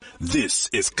This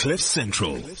is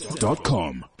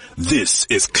CliffCentral.com. This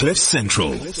is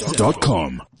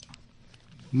CliffCentral.com.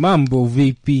 Mambo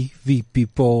VP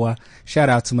Poa. Shout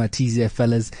out to my TZ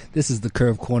fellas. This is the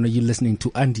Curve Corner. You're listening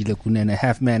to Andy Lekunene,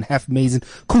 half man, half amazing,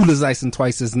 cool as ice and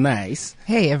twice as nice.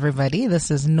 Hey everybody,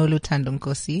 this is Nolu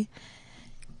Tandonkosi,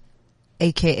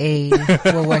 aka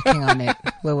we're working on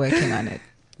it.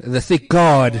 The thick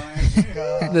god.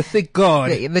 The thick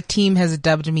god. The team has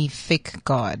dubbed me Thick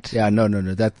God. Yeah, no.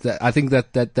 That I think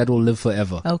that will live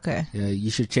forever. Okay. Yeah,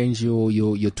 you should change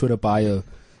your Twitter bio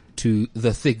to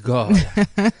the thick god.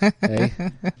 Hey,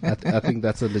 I think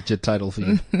that's a legit title for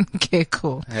you. Okay,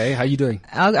 cool. Hey, how you doing?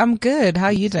 I'm good. How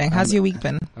are you doing? How's your week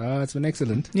been? It's been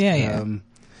excellent. Yeah.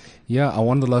 Yeah, I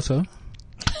won the lotto.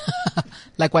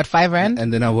 Like what, 5 rand?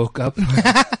 And then I woke up.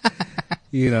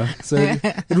 So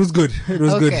it was good. It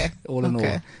was good. All in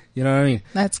all. You know what I mean?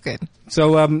 That's good.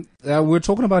 So, we're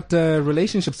talking about,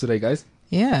 relationships today, guys.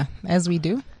 Yeah, as we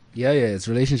do. Yeah, it's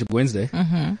Relationship Wednesday.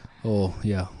 Mm-hmm. Oh,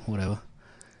 yeah, whatever.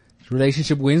 It's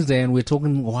Relationship Wednesday, and we're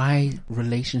talking why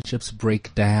relationships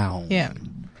break down. Yeah.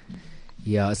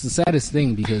 Yeah, it's the saddest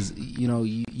thing because,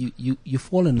 you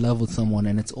fall in love with someone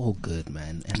and it's all good,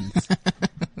 man. And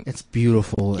it's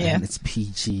beautiful and it's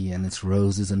peachy and it's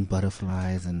roses and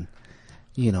butterflies and,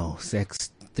 sex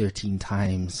 13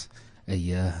 times a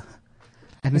year.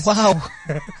 And it's wow.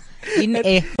 In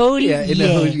a whole year. In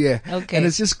a whole year. Okay. And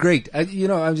it's just great.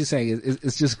 I'm just saying,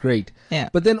 it's just great. Yeah.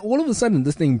 But then all of a sudden,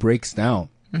 this thing breaks down.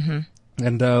 Mm-hmm.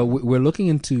 And we're looking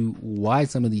into why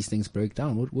some of these things break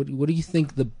down. What do you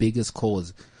think the biggest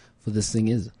cause for this thing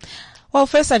is? Well,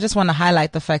 first I just want to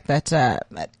highlight the fact that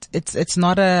it's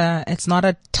not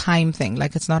a time thing.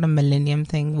 Like, it's not a millennium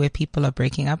thing where people are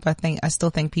breaking up. I still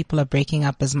think people are breaking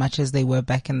up as much as they were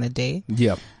back in the day.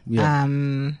 Yeah.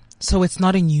 So it's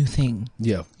not a new thing.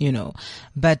 Yeah.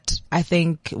 But I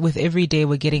think with every day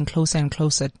we're getting closer and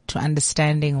closer to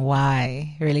understanding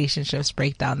why relationships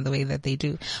break down the way that they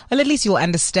do. Well, at least you'll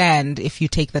understand if you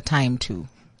take the time to.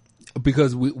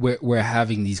 Because we're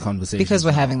having these conversations. Because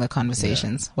we're having the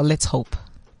conversations. Yeah. Well, let's hope.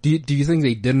 Do you think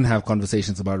they didn't have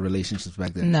conversations about relationships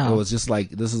back then? No. It was just like,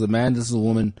 this is a man, this is a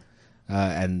woman,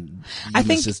 and I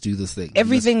think just do this thing.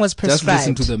 Everything was prescribed. Just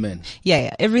listen to the men.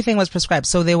 Yeah. Everything was prescribed.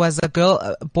 So there was a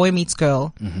boy meets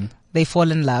girl. Mm-hmm. They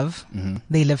fall in love. Mm-hmm.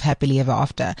 They live happily ever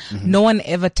after. Mm-hmm. No one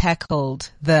ever tackled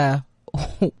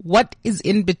what is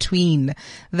in between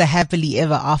the happily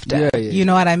ever after. You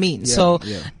know what I mean?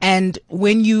 And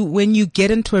when you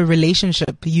get into a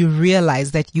relationship, you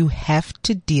realize that you have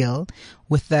to deal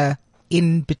with the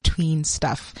in between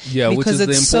stuff. Yeah, because which is the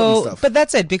important stuff. But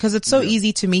that's it, because it's so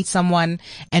easy to meet someone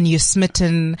and you're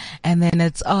smitten and then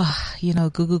it's, goo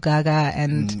goo gaga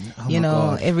and,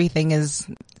 everything is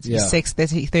sex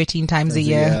 13 times a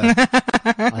year.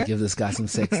 I'll give this guy some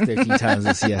sex 13 times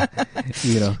this year.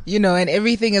 And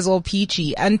everything is all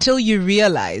peachy until you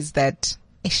realize that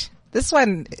this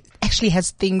one actually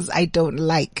has things I don't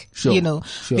like, Sure.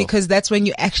 because that's when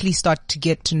you actually start to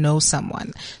get to know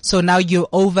someone. So now you're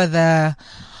over the,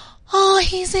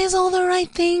 he says all the right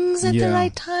things at the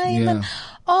right time. Yeah.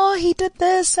 And, he did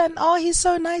this and, he's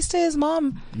so nice to his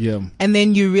mom. Yeah. And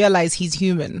then you realize he's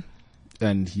human.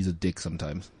 And he's a dick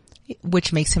sometimes.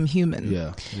 Which makes him human.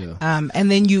 Yeah.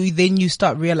 And then you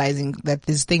start realizing that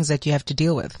there's things that you have to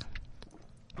deal with.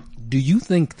 Do you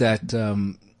think that,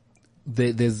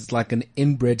 there's like an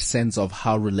inbred sense of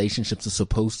how relationships are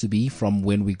supposed to be from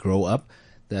when we grow up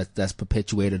that's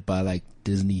perpetuated by like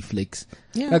Disney flicks?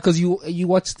 Yeah. Because you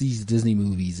watch these Disney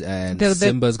movies and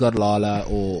Simba's got Lala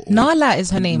or Nala is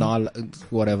her name. Nala,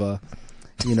 whatever.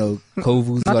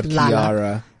 Kovu's got Lala.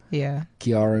 Kiara. Yeah.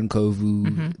 Kiara and Kovu.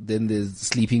 Mm-hmm. Then there's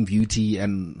Sleeping Beauty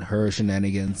and her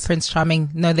shenanigans. Prince Charming.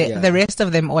 No, the rest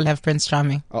of them all have Prince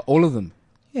Charming. All of them.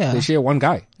 Yeah. They share one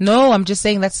guy. No, I'm just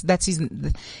saying that's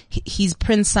he's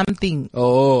Prince something.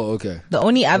 Oh, okay. The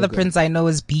only other prince I know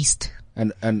is Beast.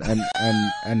 And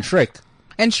Shrek.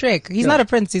 And Shrek. He's not a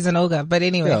prince, he's an ogre. But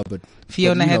anyway. Yeah, but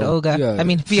Fiona had ogre. Yeah, I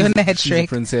mean, Fiona had she's Shrek. A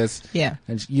princess. Yeah.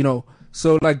 And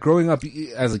so like growing up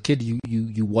as a kid,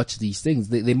 you watch these things.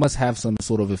 They must have some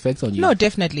sort of effect on you. No,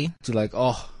 definitely. To like,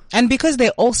 and because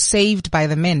they're all saved by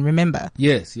the men, remember?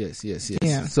 Yes. Yeah.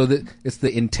 So it's the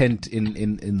intent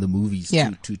in the movies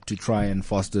to try and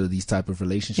foster these type of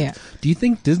relationships. Yeah. Do you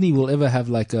think Disney will ever have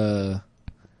like what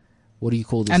do you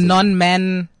call this? A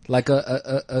non-man. Like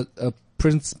a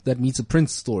prince that meets a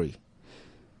prince story.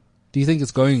 Do you think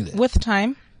it's going there? With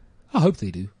time. I hope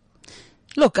they do.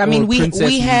 Look, I mean, we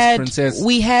had,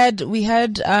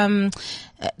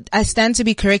 I stand to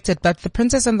be corrected, but The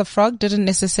Princess and the Frog didn't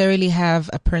necessarily have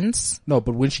a prince. No,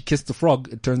 but when she kissed the frog,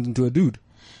 it turned into a dude.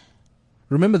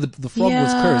 Remember, the frog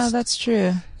was cursed. Yeah, that's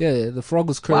true. Yeah, the frog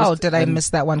was cursed. Wow, did I miss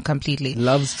that one completely?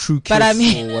 Love's true kiss,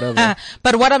 or whatever.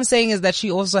 But what I'm saying is that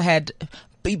she also had,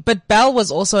 but Belle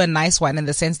was also a nice one in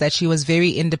the sense that she was very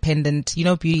independent. You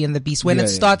know, Beauty and the Beast. When it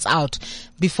starts out,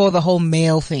 before the whole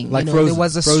male thing, like you know, Frozen. there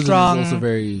was a Frozen strong. Is also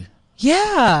very.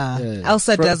 Yeah.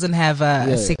 Elsa doesn't have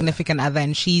a significant other,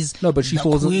 and she's but she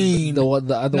falls in the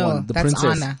other one, the that's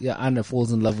princess. Anna. Yeah, Anna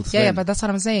falls in love with Sven. Yeah, but that's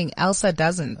what I'm saying. Elsa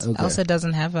doesn't. Okay. Elsa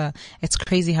doesn't have a. It's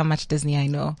crazy how much Disney I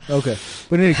know. Okay,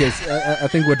 but in any case, I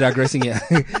think we're digressing here.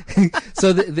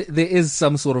 So there is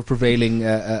some sort of prevailing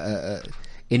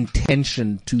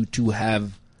intention to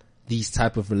have these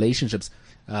type of relationships.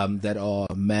 That are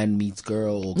man meets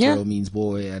girl or girl meets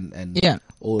boy and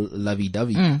all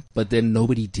lovey-dovey, but then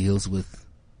nobody deals with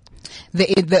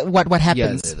what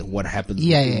happens. What happens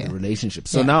in the relationship.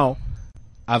 So now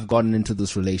I've gotten into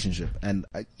this relationship, and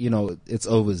it's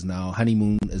over now.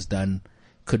 Honeymoon is done.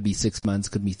 Could be 6 months,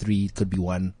 could be 3, could be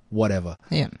 1, whatever.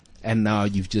 Yeah. And now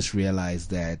you've just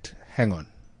realized that, hang on,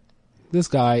 this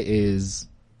guy is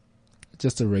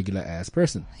just a regular ass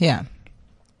person. Yeah.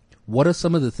 What are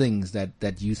some of the things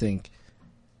that you think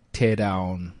tear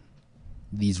down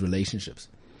these relationships?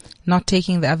 Not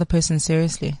taking the other person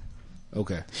seriously.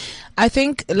 Okay. I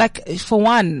think, like, for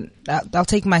one, I'll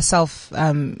take myself,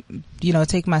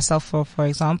 take myself for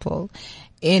example.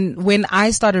 When I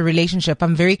start a relationship,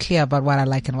 I'm very clear about what I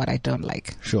like and what I don't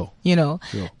like. Sure. Sure.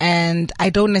 And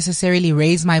I don't necessarily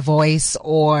raise my voice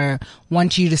or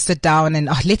want you to sit down and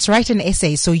let's write an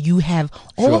essay so you have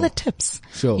all the tips.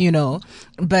 Sure.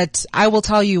 But I will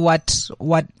tell you what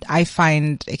I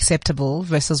find acceptable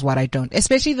versus what I don't,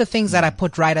 especially the things that I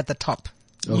put right at the top.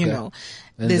 Okay.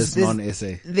 And there's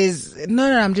non-essay. There's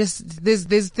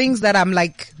things that I'm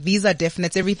like, these are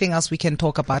definites. Everything else we can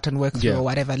talk about and work through or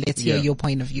whatever. Let's hear your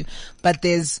point of view. But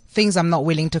there's things I'm not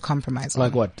willing to compromise on.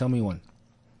 Like what? Tell me one.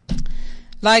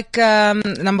 Like,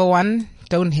 number one,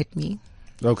 don't hit me.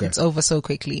 Okay. It's over so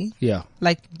quickly. Yeah.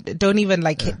 Like, don't even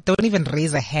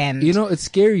raise a hand. It's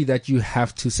scary that you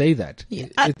have to say that. Yeah.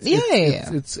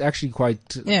 It's actually quite,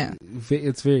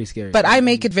 it's very scary. But I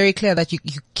make it very clear that you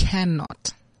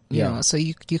cannot. You know, so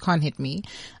you can't hit me.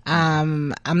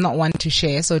 I'm not one to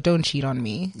share, so don't cheat on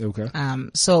me. Okay.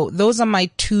 So those are my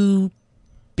two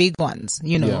big ones,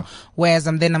 whereas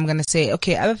then I'm going to say,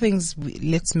 okay, other things,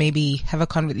 let's maybe have a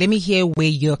conversation. Let me hear where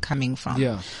you're coming from.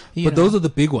 Yeah. But those are the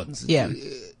big ones. Yeah.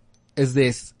 Is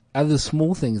there other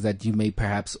small things that you may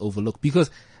perhaps overlook? Because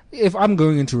if I'm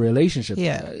going into a relationship,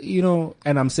 and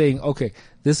I'm saying, okay,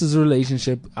 this is a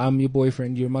relationship. I'm your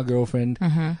boyfriend. You're my girlfriend.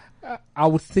 Mm-hmm. I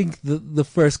would think the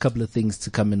first couple of things to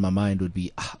come in my mind would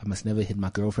be, I must never hit my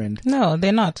girlfriend. No,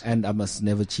 they're not. And I must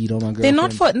never cheat on my girlfriend.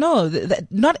 They're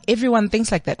not not everyone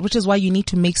thinks like that, which is why you need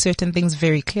to make certain things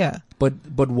very clear. But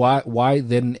why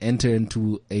then enter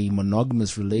into a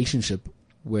monogamous relationship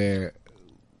where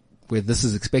this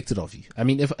is expected of you? I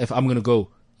mean, if I'm going to go,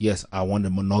 yes, I want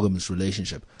a monogamous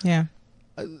relationship. Yeah.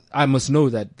 I must know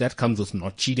that comes with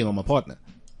not cheating on my partner.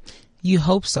 You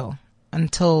hope so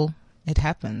until it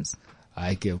happens.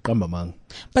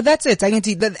 But that's it. I can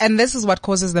see that, and this is what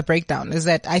causes the breakdown, is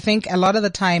that I think a lot of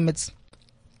the time it's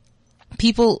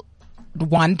people,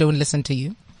 one, don't listen to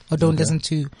you or don't listen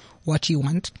to what you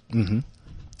want. Mm-hmm.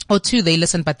 Or two, they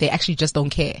listen, but they actually just don't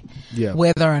care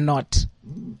whether or not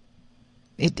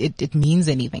it means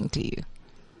anything to you.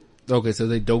 Okay, so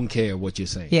they don't care what you're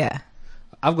saying. Yeah.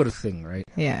 I've got a thing, right?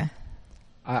 Yeah.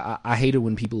 I hate it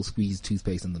when people squeeze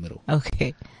toothpaste in the middle.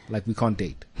 Okay. Like, we can't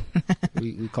date.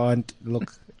 we can't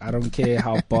look. I don't care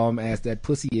how bomb ass that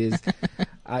pussy is.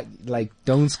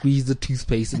 Don't squeeze the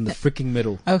toothpaste in the freaking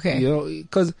middle. Okay.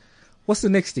 Because what's the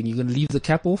next thing? You're going to leave the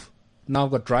cap off? Now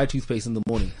I've got dry toothpaste in the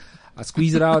morning. I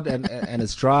squeeze it out and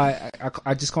it's dry.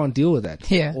 I just can't deal with that.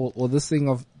 Yeah. Or this thing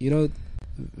of,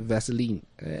 Vaseline.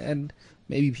 And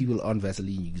maybe people aren't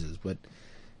Vaseline users, but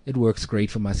it works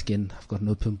great for my skin. I've got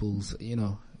no pimples.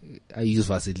 I use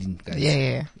Vaseline, guys.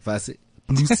 Yeah.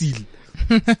 Blue Seal.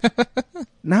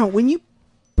 Now, when you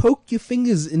poke your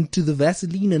fingers into the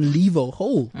Vaseline and leave a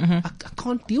hole, I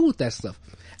can't deal with that stuff.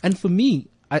 And for me,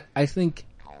 I think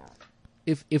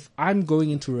if I'm going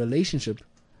into a relationship,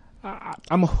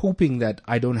 I'm hoping that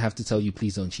I don't have to tell you,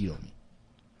 please don't cheat on me.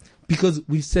 Because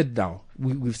we've sat down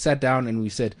and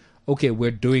we've said, okay,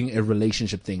 we're doing a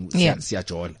relationship thing. Yeah.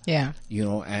 Yeah.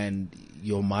 And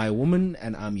you're my woman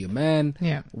and I'm your man.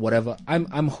 Yeah. Whatever.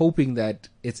 I'm hoping that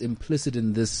it's implicit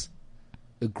in this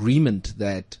agreement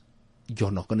that you're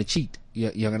not going to cheat.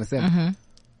 You understand? Mm-hmm.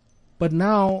 But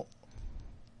now,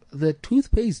 the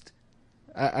toothpaste,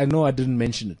 I know I didn't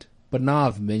mention it, but now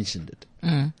I've mentioned it.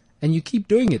 Mm. And you keep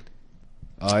doing it.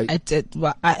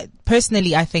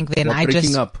 Personally, I think then I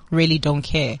just really don't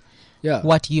care. Yeah.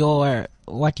 What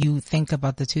you think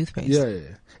about the toothpaste. Yeah.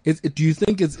 Do you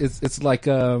think it's like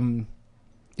I'm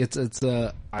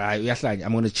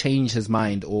going to change his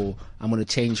mind, or I'm going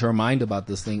to change her mind about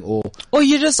this thing, or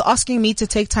you're just asking me to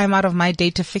take time out of my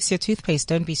day to fix your toothpaste?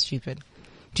 Don't be stupid.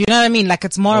 Do you know what I mean? Like,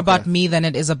 it's more about me than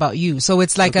it is about you. So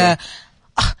it's like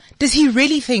does he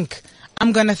really think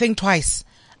I'm going to think twice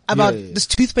about this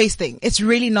toothpaste thing? It's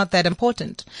really not that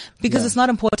important, because it's not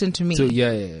important to me. So,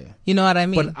 You know what I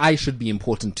mean? But I should be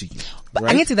important to you. But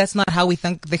right? I guess that's not how we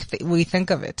think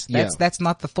of it. That's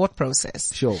not the thought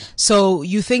process. Sure. So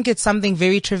you think it's something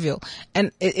very trivial,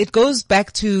 and it goes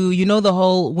back to, the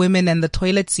whole women and the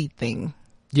toilet seat thing.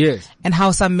 Yes. And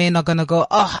how some men are gonna go,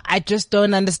 I just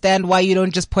don't understand why you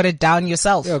don't just put it down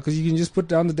yourself. Yeah, because you can just put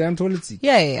down the damn toilet seat.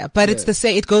 Yeah. But it's the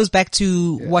same. It goes back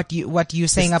to what you're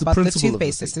saying about the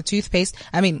toothpaste. It's the toothpaste.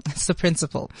 I mean, it's the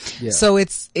principle. Yeah. So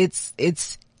it's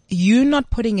you not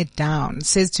putting it down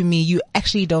says to me you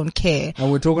actually don't care.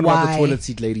 And we're talking about the toilet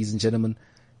seat, ladies and gentlemen,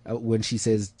 when she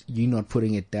says you not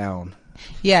putting it down.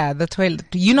 Yeah, the toilet.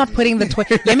 You're not putting the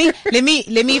toilet. let me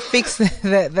fix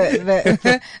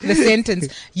the sentence.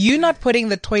 You not putting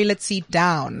the toilet seat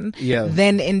down. Yeah.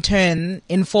 Then in turn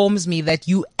informs me that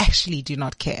you actually do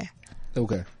not care.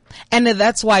 Okay. And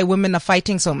that's why women are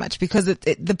fighting so much, because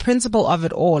the principle of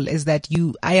it all is that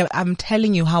I'm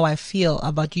telling you how I feel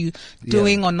about you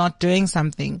doing or not doing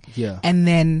something. Yeah. And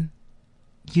then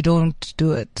you don't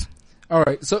do it. All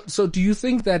right. So do you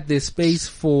think that there's space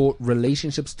for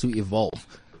relationships to evolve,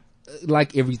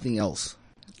 like everything else?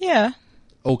 Yeah.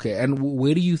 Okay. And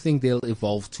where do you think they'll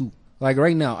evolve to? Like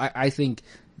right now, I think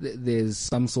there's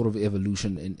some sort of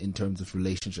evolution in terms of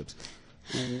relationships.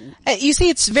 You see,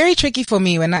 it's very tricky for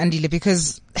me when Andile,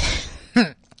 because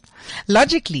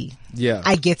logically,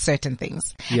 I get certain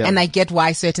things, and I get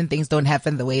why certain things don't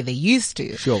happen the way they used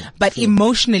to. Sure. But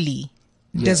emotionally,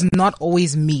 does not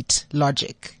always meet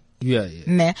logic.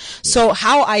 Yeah. So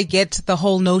how I get the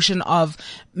whole notion of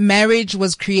marriage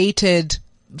was created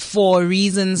for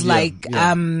reasons like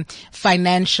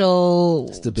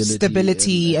financial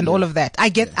stability and all of that. I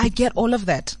get all of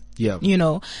that. Yeah.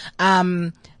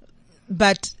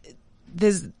 But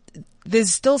there's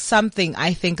still something,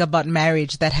 I think, about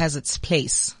marriage that has its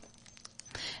place.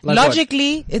 Like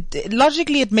logically,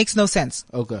 it makes no sense.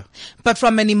 Okay. But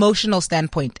from an emotional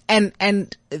standpoint,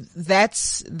 and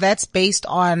that's based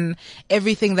on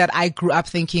everything that I grew up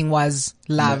thinking was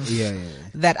love.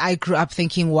 That I grew up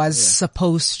thinking was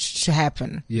supposed to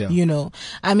happen. Yeah.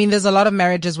 I mean, there's a lot of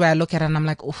marriages where I look at it and I'm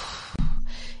like, oof,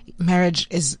 marriage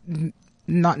is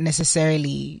not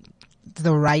necessarily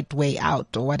the right way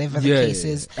out, or whatever the case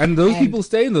is. And those people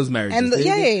stay in those marriages.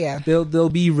 And They'll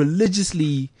be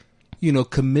religiously,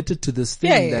 committed to this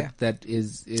thing that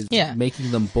is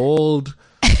making them bald,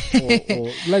 or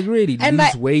like really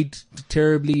lose weight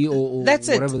terribly, or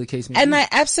whatever the case may be. And I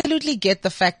absolutely get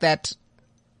the fact that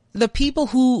the people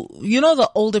who, the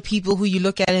older people who you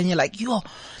look at and you're like,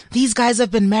 these guys have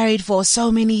been married for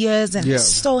so many years and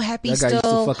so happy that guy still.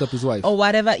 Used to fuck up his wife. Or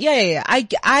whatever. Yeah.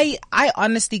 I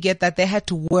honestly get that they had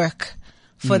to work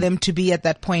for them to be at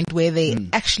that point where they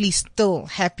actually still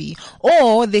happy,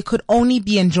 or they could only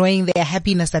be enjoying their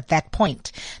happiness at that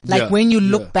point. Like when you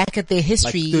look back at their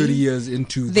history, like 30 years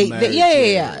into the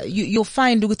marriage. You'll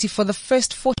find, Uguti, for the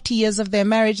first 40 years of their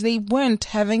marriage, they weren't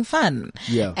having fun.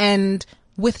 Yeah. And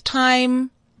with time,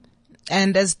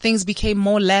 and as things became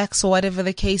more lax or whatever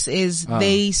the case is,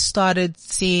 they started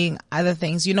seeing other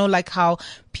things. Like how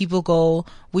people go,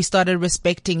 we started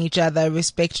respecting each other,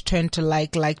 respect turned to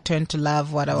like turned to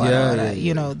love, whatever.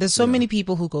 There's so many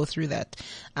people who go through that.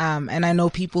 And I know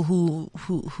people who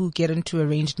get into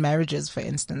arranged marriages, for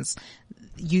instance.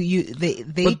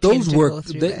 But those work,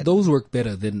 those work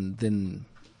better than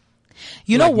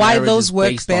why those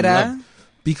work better?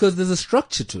 Because there's a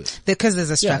structure to it. Because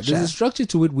there's a structure. Yeah, there's a structure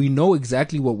to it. We know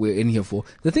exactly what we're in here for.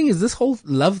 The thing is, this whole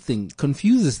love thing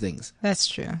confuses things. That's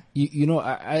true.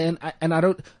 I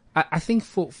think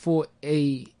for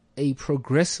a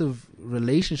progressive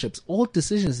relationships, all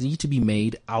decisions need to be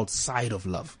made outside of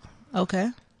love.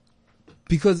 Okay.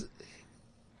 Because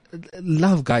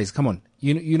love, guys, come on.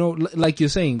 Like you're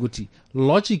saying, Gucci,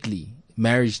 logically,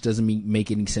 marriage doesn't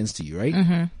make any sense to you, right?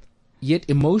 Mm-hmm.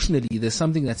 Yet emotionally, there's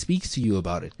something that speaks to you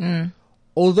about it.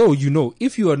 Although,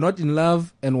 if you are not in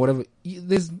love and whatever,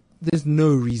 there's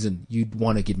no reason you'd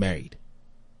want to get married.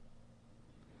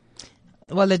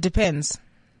 Well, it depends.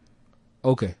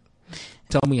 Okay.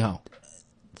 Tell me how.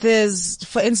 There's,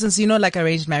 for instance, like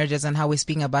arranged marriages and how we're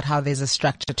speaking about how there's a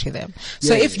structure to them.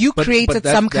 So if you created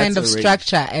some kind of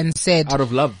structure and said... Out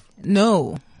of love.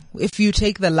 No. if you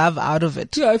take the love out of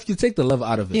it. Yeah, if you take the love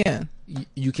out of it. Yeah.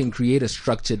 You can create a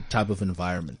structured type of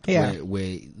environment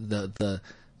where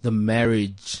the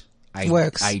marriage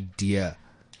idea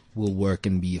will work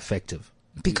and be effective.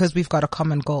 Because we've got a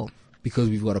common goal.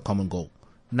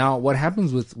 Now, what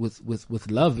happens with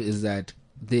love is that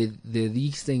they're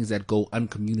these things that go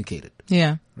uncommunicated.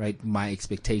 Yeah. Right? My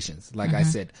expectations. Like I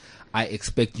said, I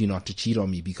expect you not to cheat on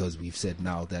me because we've said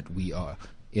now that we are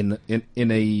in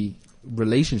a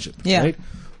relationship. Yeah. Right?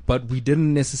 But we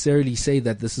didn't necessarily say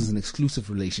that this is an exclusive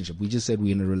relationship. We just said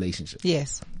we're in a relationship.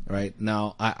 Yes. Right?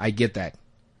 Now, I get that.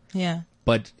 Yeah.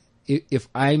 But if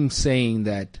I'm saying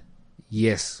that,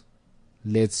 yes,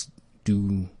 let's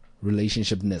do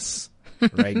relationshipness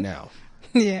right now.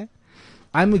 Yeah.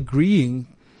 I'm agreeing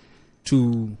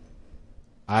to,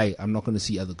 I'm not going to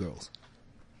see other girls.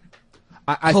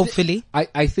 Hopefully.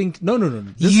 I think, no.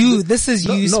 This is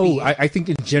you. No, I think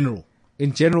in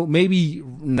general, maybe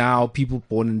now people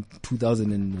born in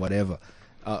 2000 and whatever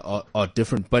are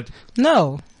different, but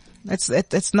no,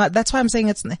 it's not. That's why I'm saying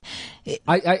it's.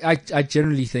 I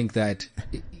generally think that,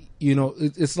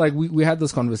 it's like we had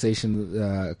this conversation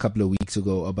a couple of weeks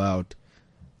ago about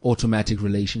automatic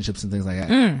relationships and things like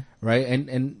that, right?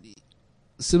 And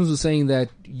Sims was saying that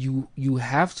you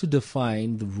have to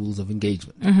define the rules of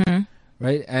engagement,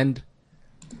 right? And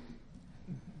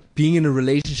being in a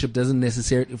relationship doesn't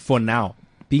necessarily, for now,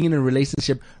 being in a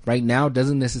relationship right now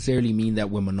doesn't necessarily mean that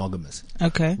we're monogamous.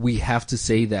 Okay. We have to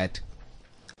say that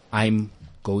I'm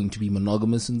going to be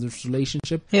monogamous in this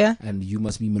relationship. Yeah. And you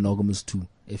must be monogamous too.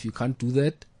 If you can't do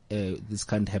that, this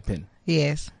can't happen.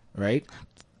 Yes. Right?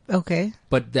 Okay.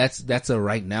 But that's a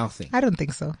right now thing. I don't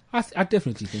think so. I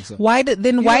definitely think so. Why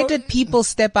did people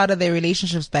step out of their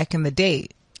relationships back in the day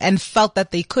and felt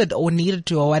that they could or needed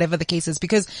to or whatever the case is?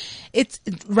 Because it's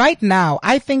right now,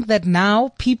 I think that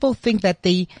now people think that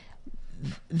they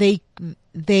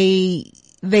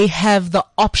have the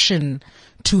option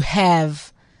to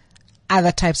have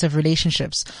other types of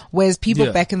relationships, whereas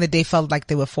people back in the day felt like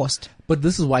they were forced. But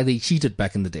this is why they cheated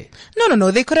back in the day.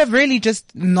 No. They could have really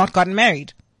just not gotten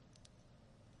married.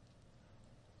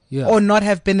 Yeah. Or not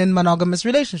have been in monogamous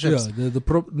relationships. Yeah,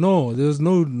 no, there was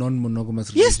no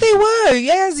non-monogamous relationship. Yes, they were.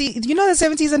 Yes, you know the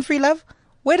 70s and free love?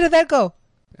 Where did that go?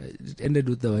 It ended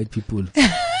with the white people.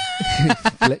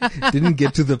 Didn't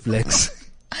get to the blacks.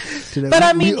 But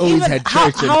I mean, even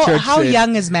how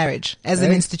young is marriage as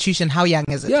an institution? How young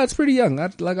is it? Yeah, it's pretty young. I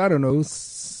don't know.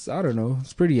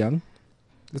 It's pretty young.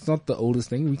 It's not the oldest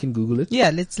thing. We can Google it.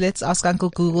 Yeah, let's ask Uncle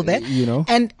Google that.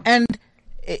 And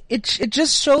it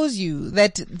just shows you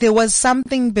that there was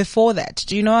something before that.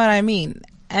 Do you know what I mean?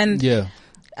 And yeah.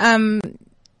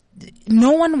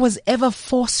 No one was ever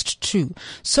forced to.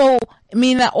 So, I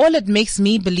mean, all it makes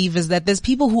me believe is that there's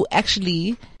people who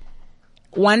actually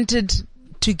wanted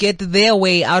to get their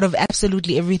way out of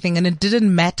absolutely everything, and it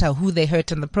didn't matter who they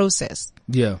hurt in the process.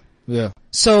 Yeah. Yeah.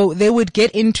 So they would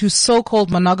get into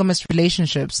so-called monogamous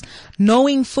relationships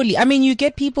knowing fully. I mean, you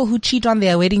get people who cheat on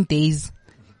their wedding days.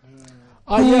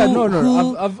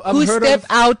 Who step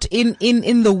out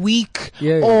in the week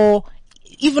or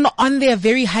even on their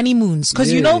very honeymoons.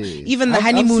 Cause even the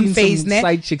honeymoon phase,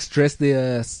 side chicks dress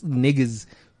their niggas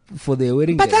for their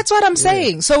wedding. But that's what I'm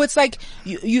saying. So it's like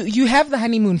you have the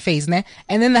honeymoon phase, and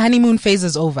then the honeymoon phase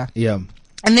is over. Yeah.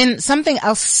 And then something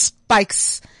else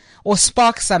spikes or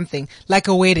sparks something like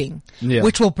a wedding,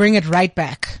 which will bring it right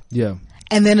back. Yeah.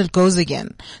 And then it goes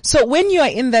again. So when you are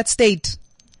in that state,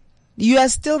 you are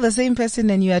still the same person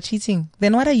and you are cheating.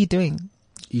 Then what are you doing?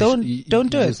 Don't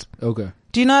do it. Okay.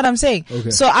 Do you know what I'm saying?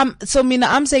 Okay. So I'm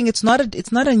saying it's not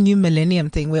a new millennium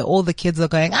thing where all the kids are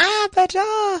going,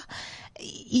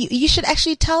 you should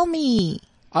actually tell me.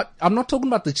 I'm not talking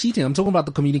about the cheating. I'm talking about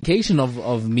the communication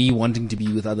of me wanting to be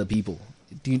with other people.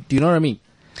 Do you know what I mean?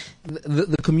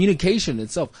 The communication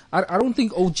itself. I don't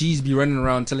think OGs be running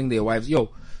around telling their wives, yo,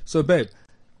 so babe,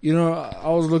 I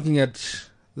was looking at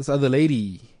this other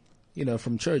lady,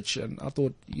 from church, and I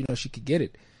thought, she could get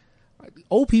it.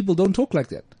 Old people don't talk like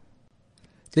that.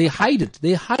 They hide it.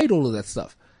 They hide all of that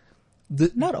stuff.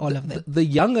 Not all of them. The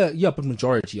younger, but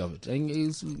majority of it.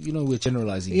 And we're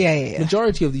generalizing. Yeah.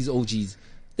 Majority of these OGs,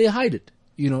 they hide it.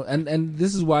 And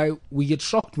this is why we get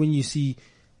shocked when you see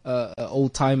an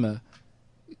old timer,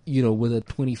 with a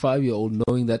 25-year-old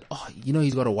knowing that,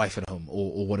 he's got a wife at home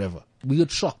or whatever. We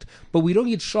get shocked. But we don't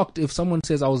get shocked if someone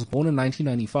says, I was born in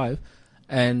 1995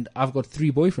 and I've got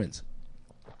 3 boyfriends.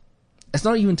 It's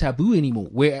not even taboo anymore.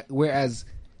 Whereas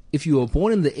if you were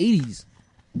born in the 80s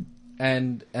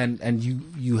and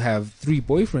you have 3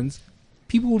 boyfriends,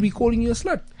 people will be calling you a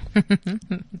slut.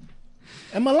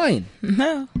 Am I lying?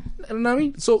 No. You know what I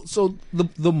mean? So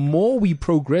the more we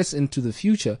progress into the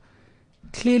future,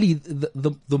 clearly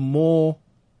the more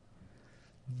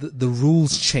the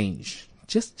rules change.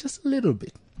 Just a little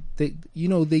bit. They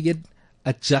get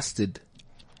adjusted.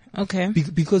 Okay.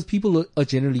 Because people are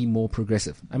generally more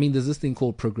progressive. I mean, there's this thing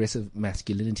called progressive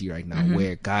masculinity right now,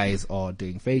 where guys are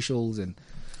doing facials and,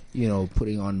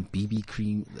 putting on BB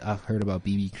cream. I've heard about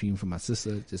BB cream from my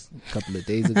sister just a couple of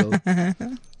days ago.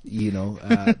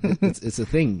 It's a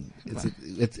thing.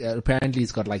 It's apparently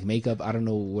it's got like makeup. I don't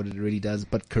know what it really does,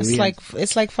 but Koreans.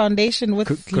 It's like foundation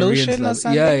with lotion or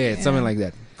something. Yeah, it's something like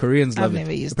that. Koreans love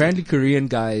it. Apparently, it. Korean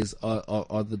guys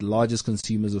are the largest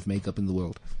consumers of makeup in the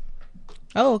world.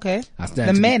 Oh, okay.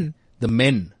 The men. The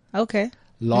men. Okay.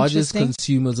 Largest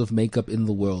consumers of makeup in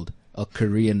the world are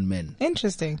Korean men.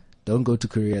 Interesting. Don't go to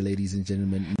Korea, ladies and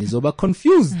gentlemen. Nizoba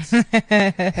confused.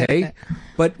 Hey,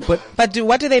 but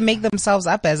what do they make themselves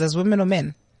up as women or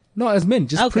men? No, as men,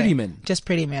 just pretty men. Just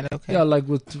pretty men. Okay. Yeah, like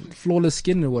with flawless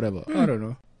skin or whatever. I don't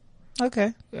know.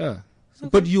 Okay. Yeah,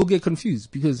 but you'll get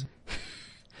confused because,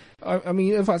 I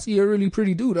mean, if I see a really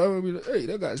pretty dude, I'll be like, hey,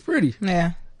 that guy's pretty.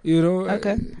 Yeah.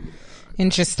 Okay.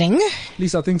 Interesting. At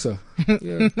least I think so.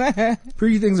 Yeah.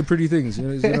 Pretty things are pretty things. You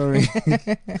know what I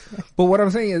mean? But what I'm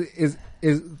saying is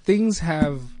things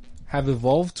have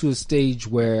evolved to a stage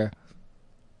where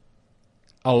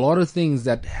a lot of things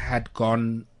that had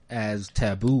gone as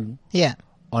taboo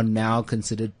are now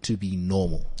considered to be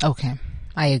normal. Okay.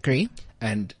 I agree.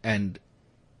 And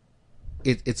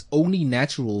it's only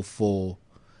natural for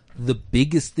the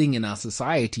biggest thing in our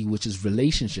society, which is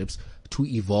relationships, to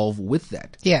evolve with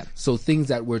that. Yeah. So things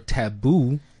that were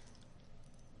taboo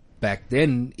back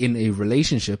then in a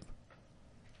relationship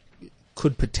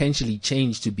could potentially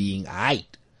change to being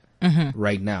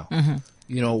right now.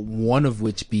 One of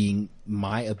which being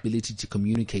my ability to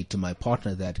communicate to my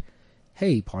partner that,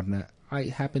 hey, partner, I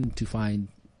happen to find,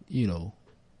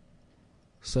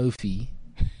 Sophie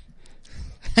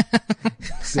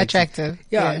attractive.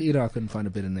 Yeah, I couldn't find a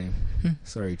better name.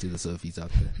 Sorry to the Sophies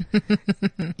out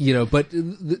there. But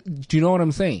do you know what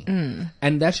I'm saying?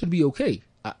 And that should be okay.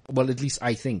 Well, at least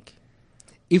I think.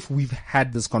 If we've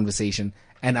had this conversation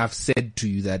and I've said to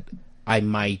you that I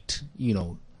might,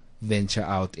 venture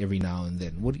out every now and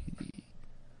then,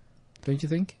 don't you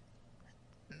think?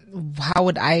 How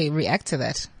would I react to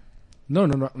that? No,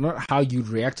 not how you'd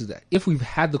react to that. If we've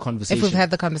had the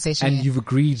conversation. And you've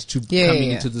agreed to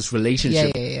coming into this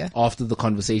relationship after the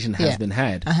conversation has been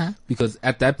had. Because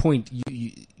at that point,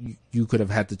 you could have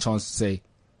had the chance to say,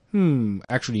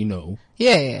 actually, no.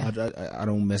 I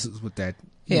don't mess with that.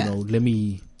 Let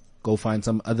me go find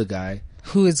some other guy.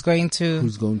 Who's going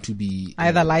to be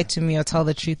either lie to me or tell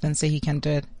the truth and say he can do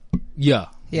it. Yeah.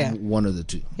 One of the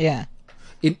two. Yeah.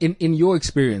 In your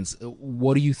experience,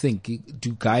 what do you think?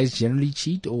 Do guys generally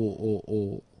cheat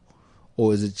or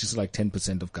is it just like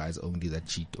 10% of guys only that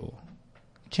cheat or?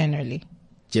 Generally.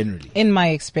 In my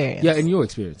experience. Yeah, in your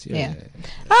experience. Yeah.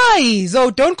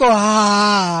 So don't go,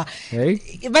 Hey?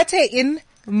 But in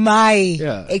my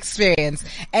experience.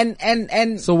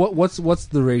 And so what's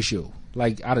the ratio?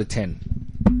 Like out of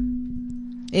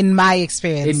 10? In my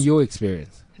experience. In your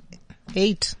experience?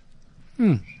 8.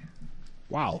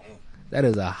 Wow. That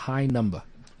is a high number.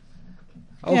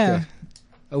 Okay. Yeah.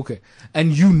 Okay.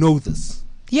 And you know this.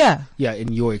 Yeah. Yeah,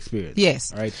 in your experience.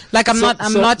 Yes. All right. Like I'm not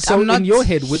in your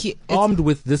head, armed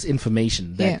with this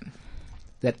information that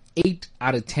 8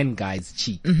 out of 10 guys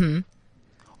cheat.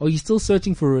 Are you still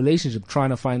searching for a relationship, trying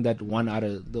to find that 1 out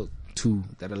of the 2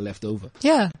 that are left over?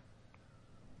 Yeah.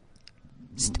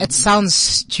 It sounds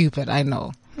stupid, I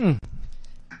know.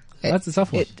 That's a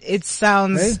tough one. It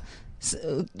sounds...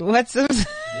 Hey? What's the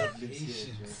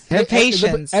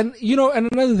patience? And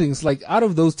another thing is like out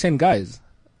of those 10 guys,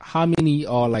 how many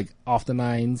are like after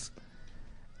 9s?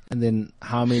 And then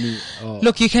how many are...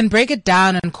 Look, you can break it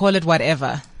down and call it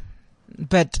whatever.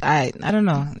 But I don't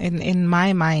know. In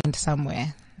my mind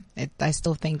somewhere, I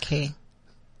still think, hey.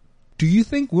 Do you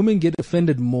think women get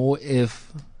offended more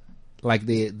if like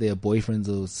their boyfriends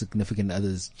or significant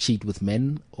others cheat with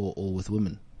men or with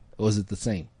women? Or is it the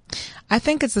same? I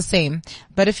think it's the same.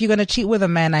 But if you're going to cheat with a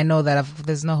man, I know that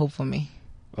there's no hope for me.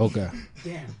 Okay.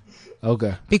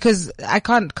 Okay. Because I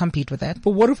can't compete with that.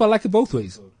 But what if I like it both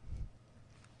ways?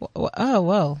 Oh,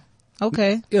 well.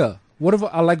 Okay. Yeah. What if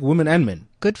I like women and men?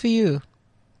 Good for you.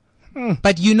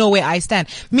 But you know where I stand.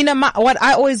 Mina, what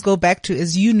I always go back to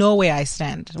is you know where I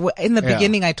stand. In the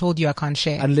beginning, I told you I can't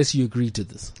share. Unless you agree to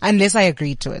this. Unless I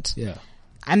agree to it. Yeah.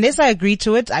 Unless I agree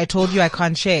to it, I told you I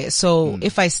can't share. So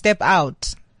if I step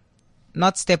out,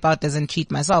 not step out doesn't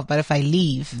cheat myself, but if I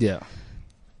leave, yeah,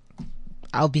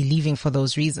 I'll be leaving for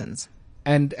those reasons.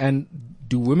 And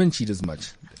do women cheat as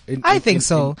much? I think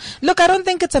so. Look, I don't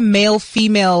think it's a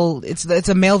male-female, it's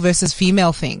a male versus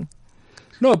female thing.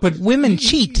 No, but women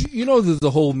cheat. You know, there's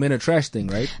the whole men are trash thing,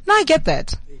 right? No, I get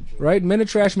that. Right? Men are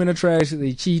trash,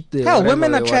 they cheat. Hell,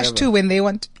 women are trash too when they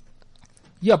want.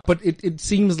 Yeah, but it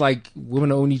seems like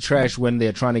women are only trash when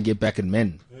they're trying to get back at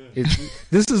men.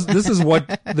 This is what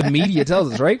the media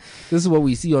tells us, right? This is what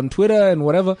we see on Twitter and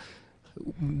whatever.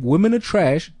 Women are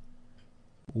trash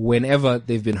whenever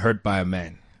they've been hurt by a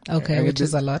man. Okay, which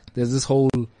is a lot. There's this whole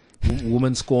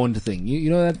woman scorned thing. You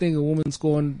know that thing, a woman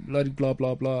scorned, blah,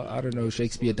 blah, blah. I don't know,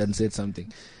 Shakespeare done said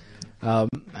something. But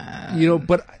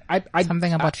I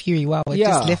something about fury. Wow, it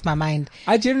just left my mind.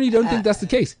 I generally don't think that's the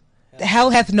case. Hell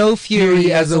hath no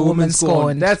fury as a woman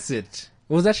scorned. That's it.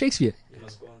 Was that Shakespeare?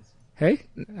 Hey?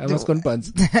 I must scorn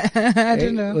puns. I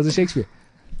don't know. Was it Shakespeare?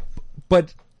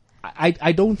 But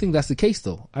I don't think that's the case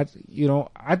though. I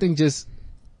think just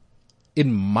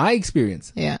in my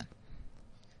experience. Yeah.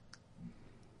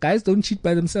 Guys don't cheat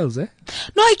by themselves, eh?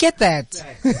 No, I get that.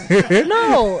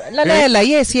 No,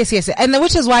 yes. And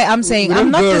which is why I'm saying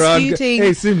I'm not disputing.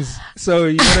 Hey, Sims, so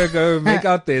you gotta go make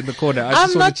out there in the corner.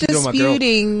 I'm not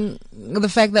disputing the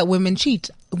fact that women cheat.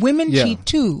 Women cheat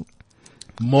too.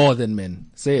 More than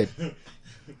men. Say it.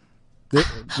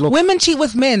 Look, women cheat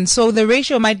with men, so the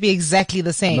ratio might be exactly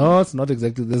the same. No, it's not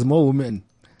exactly. There's more women.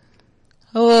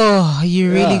 Oh,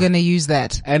 you're really gonna use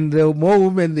that. And the more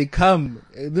women they come,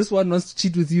 this one wants to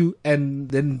cheat with you and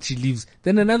then she leaves.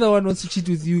 Then another one wants to cheat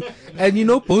with you and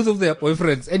both of their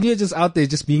boyfriends and you're just out there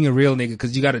just being a real nigga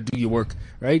because you gotta do your work,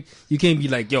 right? You can't be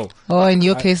like, yo. Oh, in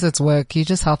your case it's work. You're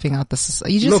just helping out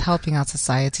helping out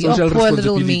society. Oh, poor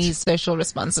little me, social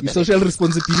responsibility. Social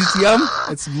responsibility,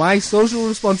 it's my social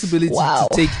responsibility to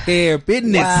take care of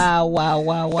business.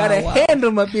 Wow. Gotta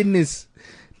handle my business.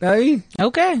 Okay.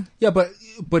 Yeah, but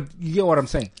you get what I'm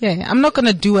saying. Yeah, I'm not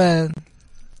gonna do a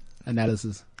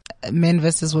analysis. Men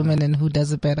versus women and who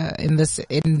does it better in this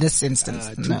instance.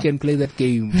 Two can play that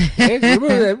game.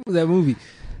 Remember that movie?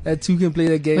 That two can play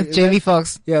that game with Jamie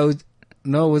Foxx. Yeah. It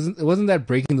wasn't that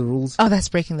Breaking the Rules? Oh, that's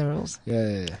Breaking the Rules.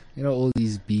 Yeah. All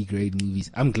these B-grade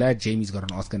movies. I'm glad Jamie's got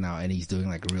an Oscar now and he's doing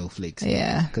like real flicks.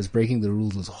 Yeah. Because Breaking the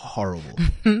Rules was horrible.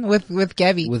 with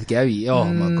Gabby. With Gabby. Oh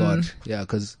my God. Yeah,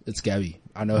 because it's Gabby.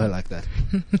 I know her like that.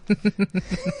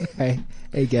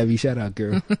 Hey Gabby, shout out,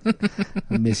 girl.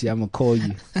 I miss you. I'm gonna call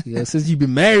you. Since you've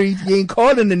been married, you ain't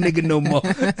calling the nigga no more.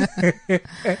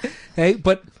 Hey,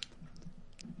 but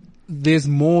there's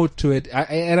more to it.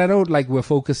 I know like we're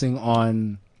focusing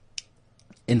on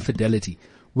infidelity,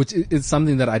 which is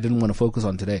something that I didn't want to focus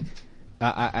on today.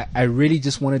 I really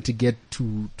just wanted to get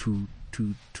to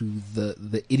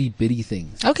the itty bitty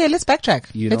things. Okay, let's backtrack.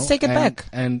 Let's take it back.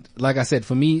 And like I said,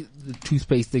 for me, the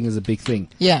toothpaste thing is a big thing.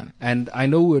 Yeah. And I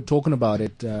know we were talking about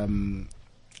it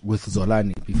with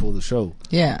Zolani before the show.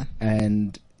 Yeah.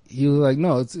 And he was like,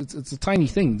 "No, it's a tiny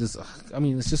thing. It's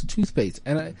just toothpaste."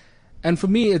 And for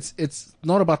me, it's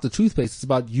not about the toothpaste. It's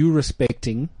about you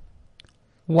respecting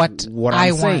what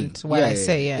I want. What I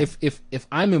say. Yeah. If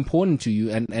I'm important to you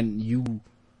and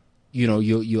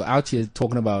you're out here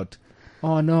talking about,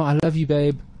 oh no, I love you,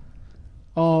 babe.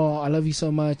 Oh, I love you so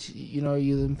much.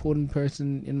 You're the important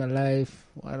person in my life.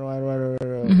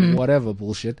 Whatever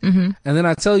bullshit. Mm-hmm. And then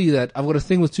I tell you that I've got a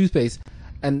thing with toothpaste,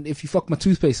 and if you fuck my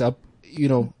toothpaste up,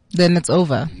 then it's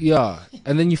over. Yeah,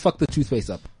 and then you fuck the toothpaste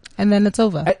up, and then it's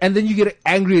over. And then you get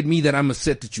angry at me that I'm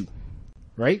upset at you,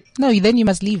 right? No, then you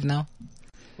must leave now.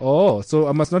 Oh, so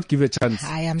I must not give it a chance.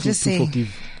 I am just saying.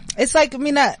 Forgive. It's like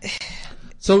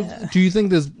So, do you think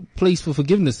there's place for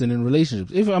forgiveness then in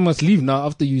relationships? If I must leave now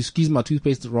after you squeeze my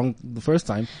toothpaste wrong the first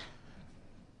time,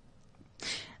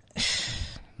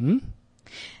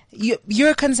 you're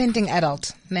a consenting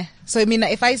adult, ne? So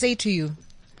if I say to you,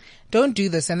 "Don't do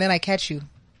this," and then I catch you,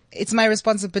 it's my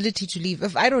responsibility to leave.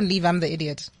 If I don't leave, I'm the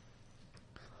idiot.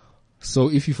 So,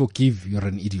 if you forgive, you're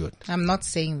an idiot. I'm not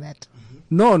saying that.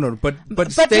 No, but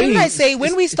didn't I say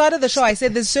when we started the show? I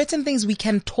said there's certain things we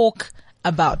can talk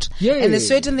about. And there's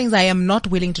certain things I am not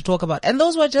willing to talk about. And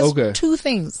those were just two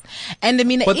things. And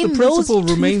but in the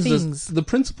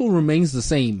principle remains the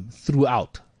same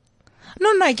throughout.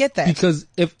 No, I get that. Because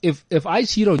if I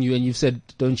cheat on you and you've said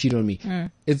don't cheat on me,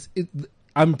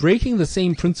 I'm breaking the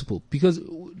same principle, because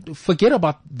forget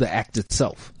about the act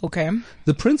itself. Okay.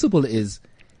 The principle is,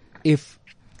 if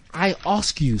I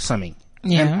ask you something,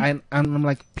 and I'm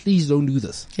like, please don't do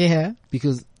this. Yeah.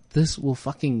 Because this will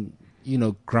fucking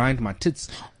grind my tits.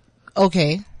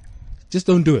 Okay. Just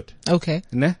don't do it. Okay.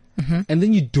 Nah? and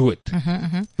then you do it.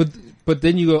 But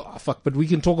then you go, oh, fuck, but we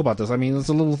can talk about this. I mean, it's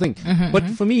a little thing. But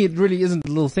for me, it really isn't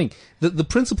a little thing. The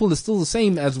principle is still the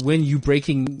same as when you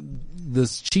breaking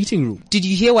this cheating rule. Did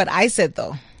you hear what I said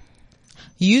though?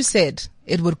 You said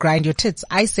it would grind your tits.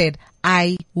 I said,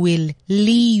 I will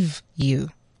leave you.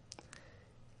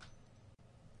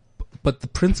 But the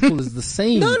principle is the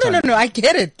same. No. I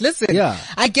get it. Listen. Yeah.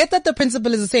 I get that the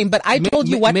principle is the same, but I told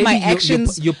you what my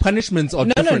actions. Your punishments are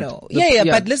different. No. Yeah.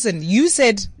 But listen, you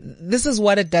said this is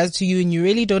what it does to you and you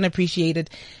really don't appreciate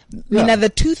it. Yeah. Mina, the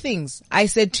two things I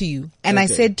said to you, and I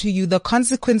said to you, the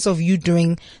consequence of you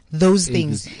doing those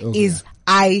things is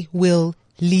I will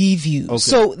leave you. Okay.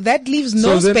 So that leaves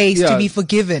no space to be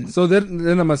forgiven. So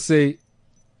then I must say,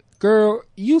 girl,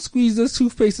 you squeeze this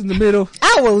toothpaste in the middle.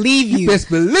 I will leave you. Best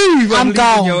believe I'm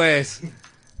gone. Your ass.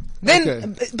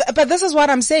 Then, but this is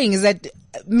what I'm saying is that,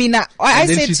 Mina, I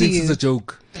said to you. Then she thinks it's a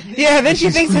joke. Yeah, then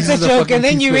she thinks it's a joke and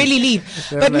then you really leave.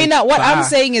 But like, Mina, what I'm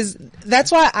saying is,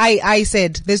 that's why I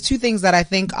said there's two things that I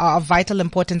think are of vital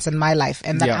importance in my life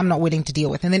and that I'm not willing to deal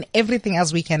with. And then everything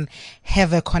else we can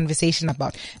have a conversation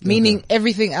about. Meaning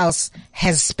everything else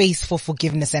has space for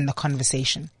forgiveness and the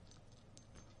conversation.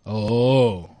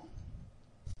 Oh.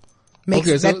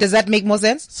 Does that make more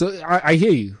sense? So I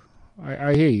hear you.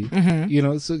 I hear you. You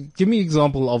know, so give me an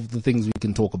example of the things we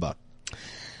can talk about.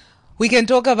 We can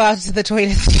talk about the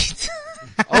toilet seat.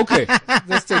 Okay,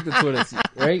 let's take the toilet seat,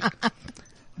 right?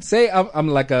 Say I'm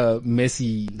like a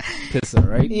messy pisser,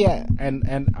 right? Yeah.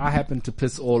 And I happen to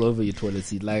piss all over your toilet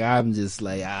seat. Like I'm just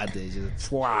like they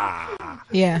just wah.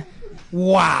 Yeah.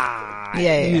 Wah.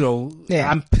 Yeah. You know,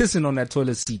 I'm pissing on that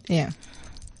toilet seat. Yeah.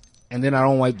 And then I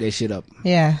don't wipe that shit up.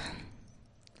 Yeah.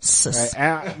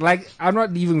 Right? I'm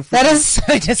not leaving. That is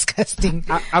so disgusting.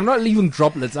 I'm not leaving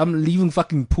droplets. I'm leaving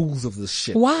fucking pools of this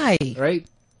shit. Why? Right?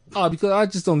 Oh, because I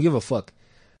just don't give a fuck.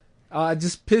 I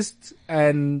just pissed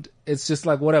and it's just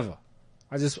like whatever.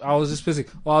 I was just pissing.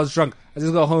 Oh, I was drunk. I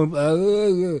just got home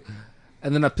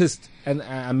and then I pissed and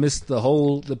I missed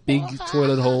the big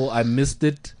toilet hole. I missed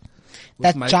it.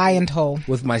 That giant hole.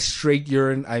 With my straight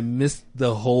urine, I missed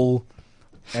the hole.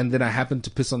 And then I happened to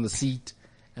piss on the seat.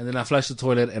 And then I flush the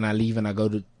toilet and I leave and I go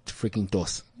to freaking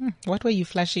DOS. What were you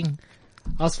flushing?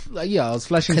 I was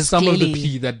flushing some of the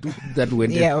pee that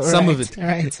went in. Right, some of it.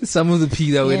 Right. Some of the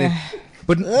pee that went in.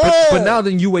 But now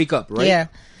then you wake up, right? Yeah.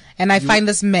 And I find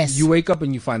this mess. You wake up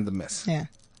and you find the mess. Yeah.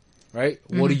 Right?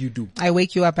 What do you do? I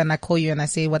wake you up and I call you and I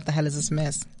say, what the hell is this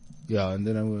mess? Yeah, and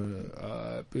then I'm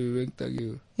going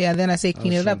yeah, then I say,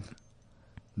 clean it up.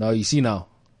 No, you see now.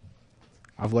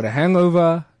 I've got a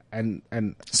hangover and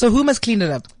so who must clean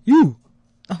it up? You.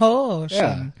 Oh, sure.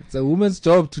 Yeah, it's a woman's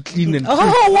job to clean and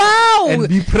wow, and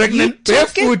be pregnant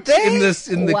barefoot in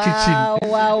the kitchen.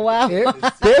 Wow. Yeah?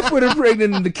 Barefoot and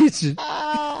pregnant in the kitchen.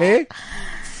 Hey,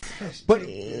 but do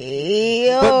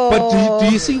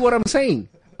you see what I'm saying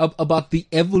about the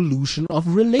evolution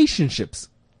of relationships?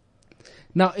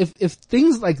 Now, if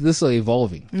things like this are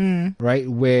evolving, right,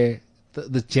 where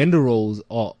the gender roles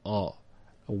are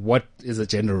what is a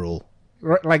gender role?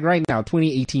 Like right now,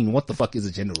 2018, what the fuck is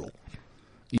a gender role?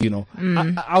 You know,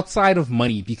 outside of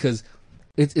money, because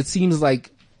it seems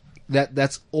like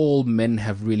that's all men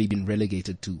have really been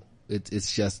relegated to.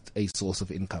 It's just a source of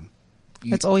income.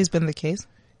 That's always been the case.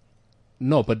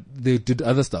 No, but they did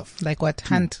other stuff. Like what?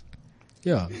 Hunt.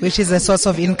 Yeah. Which is a source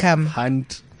of income.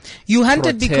 Hunt. You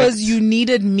hunted because you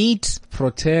needed meat.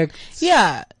 Protect.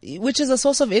 Yeah, which is a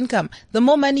source of income. The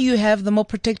more money you have, the more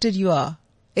protected you are.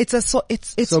 So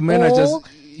men are just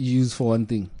used for one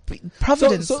thing.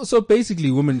 Providence. So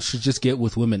basically, women should just get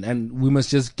with women, and we must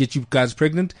just get you guys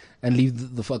pregnant and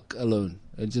leave the fuck alone.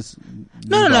 And just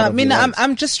no. I mean,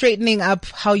 I'm just straightening up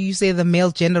how you say the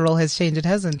male gender role has changed. It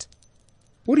hasn't.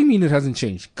 What do you mean it hasn't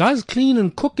changed? Guys clean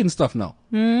and cook and stuff now.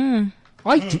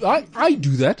 I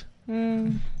do that.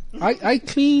 I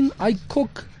clean. I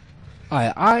cook.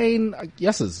 I iron.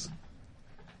 Yeses.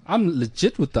 I'm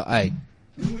legit with the eye.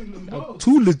 I'm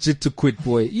too legit to quit,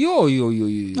 boy. Yo.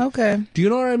 Okay. Do you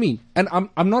know what I mean? And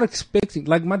I'm not expecting,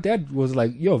 like my dad was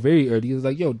like, very early. He was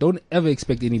like, don't ever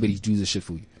expect anybody to do this shit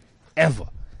for you. Ever.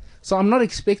 So I'm not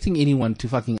expecting anyone to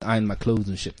fucking iron my clothes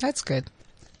and shit. That's good.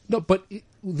 No, but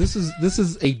this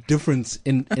is a difference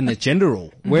in a gender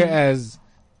role. Whereas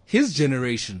his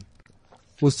generation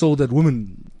was told that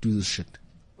women do this shit.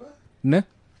 Ne?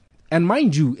 And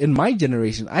mind you, in my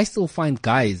generation, I still find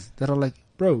guys that are like,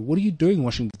 bro, what are you doing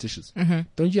washing the dishes?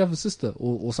 Don't you have a sister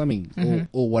or something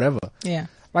or whatever? Yeah.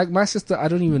 Like my sister, I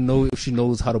don't even know if she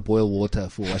knows how to boil water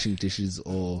for washing dishes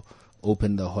or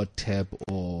open the hot tap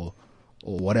or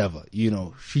whatever. You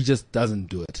know, she just doesn't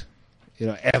do it. You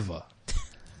know, ever.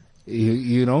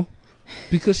 you know?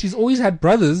 because she's always had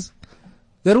brothers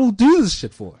that'll do this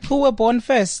shit for her. Who were born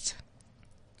first.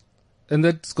 And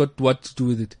that's got what to do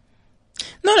with it?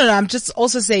 No. I'm just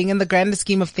also saying, in the grander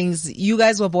scheme of things, you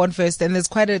guys were born first, and there's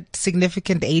quite a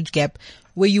significant age gap.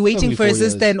 Were you waiting for a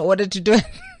sister in order to do it?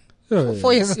 Yeah,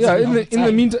 4 years. Yeah. In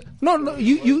the meantime, no.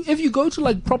 You if you go to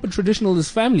like proper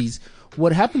traditionalist families,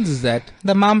 what happens is that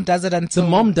the mom does it until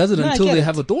they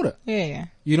have a daughter. Yeah.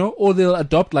 You know, or they'll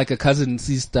adopt like a cousin,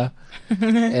 sister.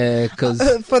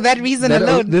 Cause for that reason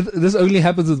alone. This only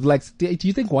happens with blacks. Do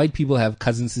you think white people have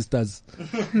cousin sisters?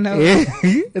 No.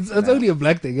 It's only a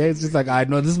black thing. It's just like, I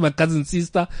know this is my cousin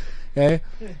sister.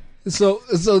 So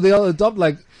they'll adopt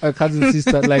like a cousin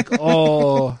sister, like,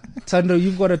 oh, Tando,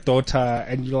 you've got a daughter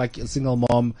and you're like a single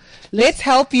mom. Let's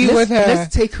help you with her.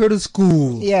 Let's take her to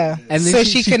school. Yeah. And then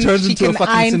she turns into a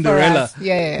fucking Cinderella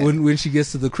yeah. when she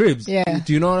gets to the cribs. Yeah.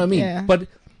 Do you know what I mean? Yeah. But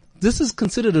this is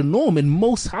considered a norm in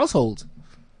most households.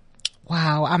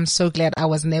 Wow. I'm so glad I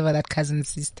was never that cousin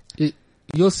sister.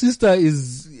 Your sister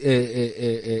is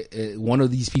one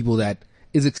of these people that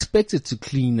is expected to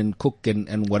clean and cook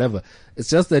and whatever. It's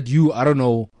just that I don't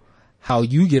know how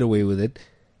you get away with it.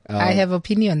 I have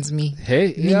opinions, me.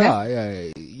 Hey,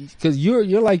 yeah. Because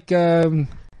you're like, yeah.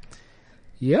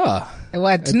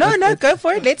 What? No, go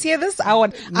for it. Let's hear this. I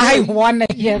want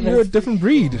to hear this. You're a different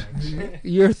breed.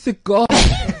 You're thick God.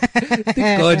 Thick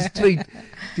God straight.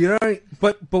 You know what I mean?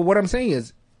 But what I'm saying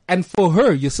is, and for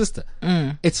her, your sister,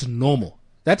 it's normal.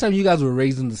 That time you guys were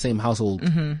raised in the same household,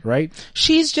 right?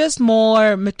 She's just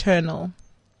more maternal.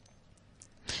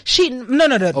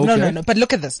 No. But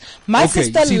look at this. My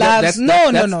sister loves.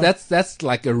 That's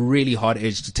like a really hard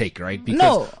edge to take, right?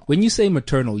 Because when you say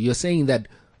maternal, you're saying that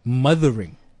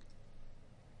mothering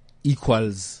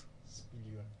equals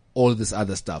all this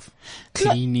other stuff,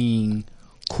 cleaning,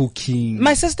 cooking.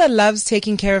 My sister loves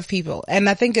taking care of people, and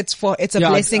I think it's a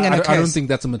blessing and a curse. I don't think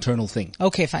that's a maternal thing.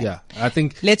 Okay, fine. Yeah, I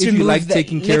think let's remove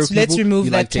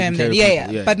that term then.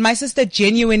 Yeah. But my sister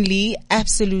genuinely,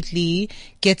 absolutely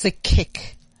gets a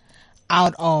kick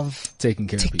out of taking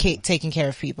care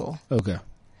of people. Okay.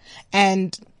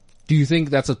 And do you think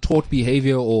that's a taught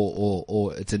behavior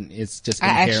or it's just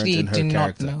inherent in her character? I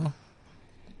actually do not know.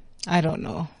 I don't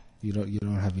know. You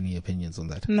don't have any opinions on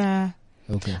that? Nah.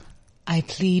 Okay. I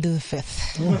plead the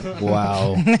fifth.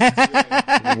 Wow.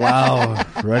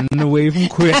 Running away from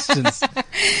questions.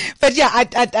 But yeah,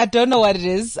 I don't know what it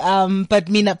is. But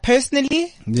Mina,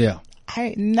 personally. Yeah.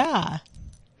 Nah.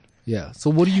 Yeah. So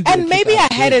what do you? And maybe I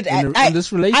had it in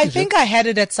this relationship. I think I had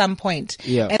it at some point.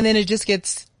 Yeah. And then it just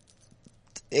gets.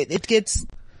 It gets.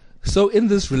 So in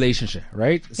this relationship,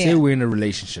 right? Say we're in a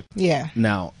relationship. Yeah.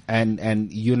 Now,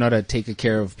 and you're not a taker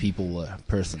care of people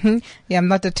person. Yeah, I'm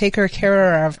not the taker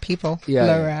carer of people. Yeah.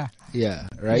 Laura. Yeah.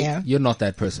 Right. Yeah. You're not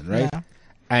that person, right? Yeah.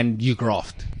 And you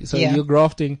graft. So you're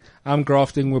grafting. I'm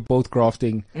grafting. We're both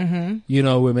grafting. Mm-hmm. You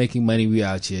know, we're making money. We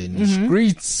out here in the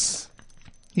streets.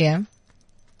 Yeah.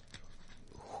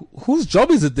 Whose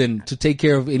job is it then to take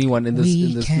care of anyone in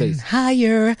this place?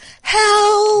 Hire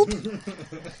help.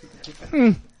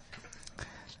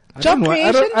 Job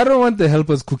creation? I don't want the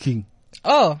helpers cooking.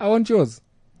 Oh. I want yours.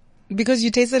 Because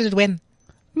you tasted it when?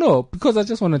 No, because I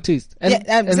just want to taste. And,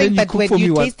 I'm saying, but when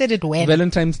you tasted it when?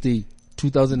 Valentine's Day,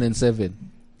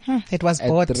 2007. It was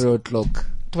bought. At 3 o'clock.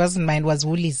 It wasn't mine, it was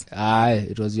Woolies. Aye,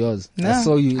 it was yours. No, I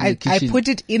saw you in the kitchen. I put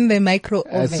it in the micro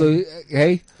oven.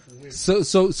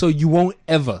 So you won't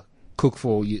ever cook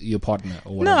for your partner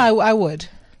or whatever? No, I would.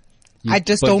 I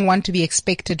just don't want to be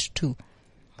expected to.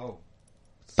 Oh.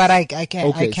 But I can.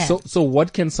 Okay, I can. So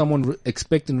what can someone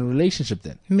expect in a relationship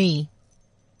then? Me.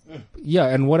 Yeah,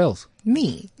 and what else?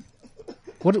 Me.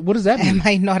 What does that mean? Am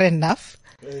I not enough?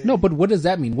 No, but what does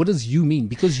that mean? What does you mean?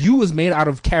 Because you was made out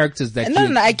of characters that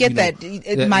No, I get that.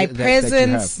 My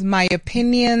presence, my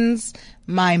opinions,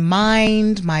 my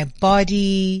mind, my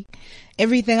body,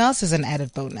 everything else is an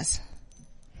added bonus.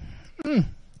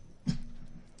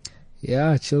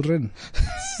 Yeah, children.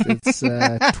 It's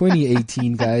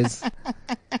 2018, guys.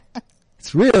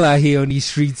 It's real out here on these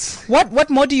streets. What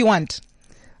more do you want?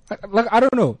 I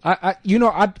don't know. I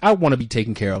want to be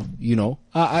taken care of, you know.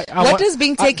 What does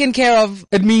being taken care of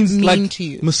it means mean like to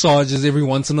you? Massages every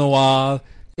once in a while.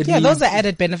 Those are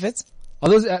added benefits.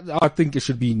 I think it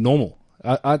should be normal.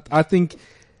 I think,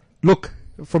 look,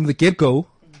 from the get-go,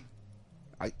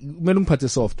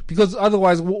 soft, because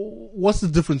otherwise, what's the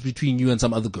difference between you and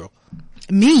some other girl?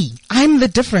 Me. I'm the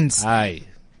difference. I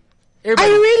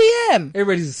really am.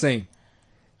 Everybody's the same.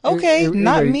 Okay,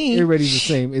 not me. Everybody's the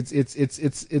same.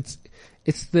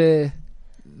 It's the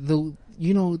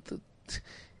you know,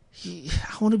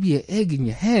 I want to be an egg in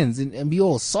your hands and be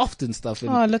all soft and stuff.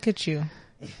 And, oh, look at you.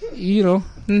 You know.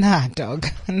 Nah, dog.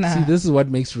 Nah. See, this is what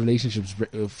makes relationships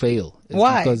fail. It's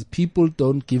Why? Because people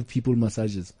don't give people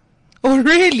massages. Oh,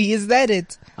 really? Is that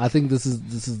it? I think this is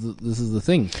the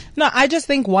thing. No, I just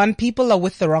think one, people are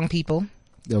with the wrong people.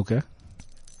 Okay.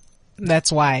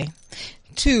 That's why.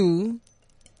 Two,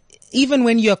 even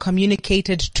when you're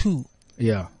communicated to,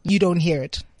 yeah, you don't hear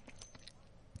it.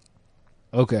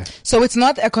 Okay. So it's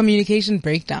not a communication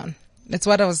breakdown. That's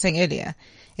what I was saying earlier.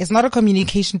 It's not a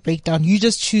communication breakdown. You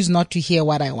just choose not to hear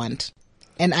what I want.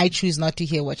 And I choose not to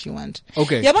hear what you want.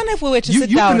 Okay. Yeah, but if we were to sit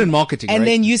you've down been in marketing, and right?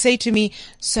 then you say to me,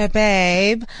 so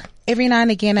babe, every now and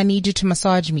again I need you to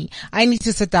massage me. I need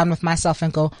to sit down with myself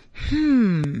and go,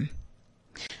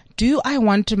 do I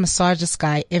want to massage this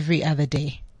guy every other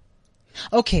day?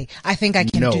 Okay, I think I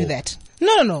can do that.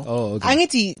 No. Oh, okay. I need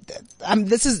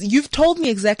to, you've told me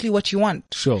exactly what you want.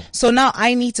 Sure. So now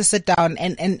I need to sit down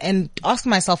and ask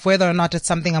myself whether or not it's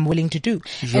something I'm willing to do.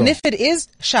 Sure. And if it is,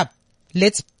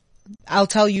 I'll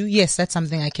tell you, yes, that's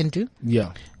something I can do.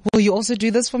 Yeah. Will you also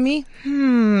do this for me?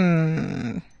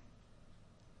 Can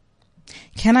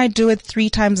I do it 3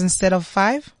 times instead of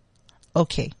 5?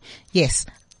 Okay. Yes.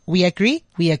 We agree.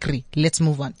 Let's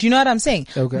move on. Do you know what I'm saying?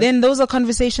 Okay. Then those are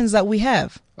conversations that we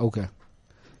have. Okay.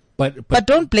 But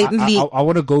don't blatantly. I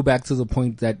want to go back to the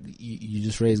point that you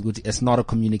just raised. It's not a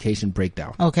communication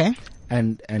breakdown. Okay.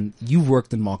 And you've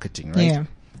worked in marketing, right? Yeah.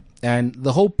 And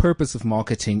the whole purpose of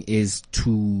marketing is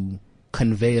to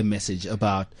convey a message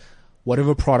about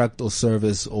whatever product or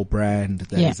service or brand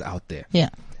that is out there. Yeah.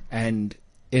 And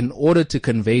in order to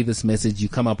convey this message, you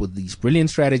come up with these brilliant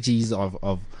strategies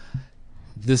of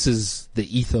this is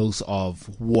the ethos of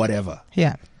whatever.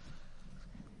 Yeah.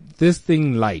 This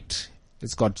thing light.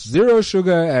 It's got 0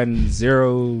 sugar and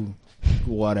 0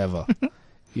 whatever.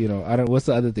 You know, what's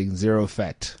the other thing? 0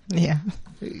 fat. Yeah.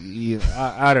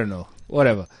 I don't know.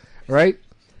 Whatever. Right?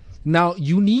 Now,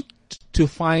 you need to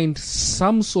find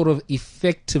some sort of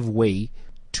effective way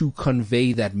to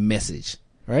convey that message.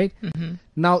 Right? Mm-hmm.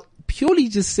 Now, purely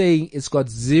just saying it's got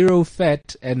 0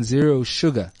 fat and 0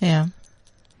 sugar. Yeah.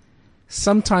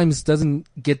 Sometimes doesn't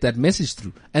get that message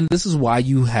through. And this is why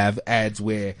you have ads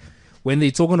where when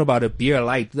they're talking about a beer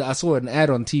light, I saw an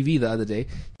ad on TV the other day.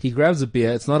 He grabs a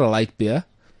beer. It's not a light beer.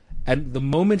 And the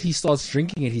moment he starts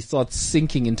drinking it, he starts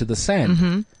sinking into the sand.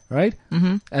 Mm-hmm. Right?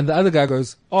 Mm-hmm. And the other guy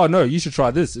goes, oh no, you should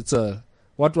try this. It's a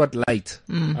what light.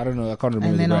 I don't know. I can't remember.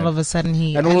 And then all of a sudden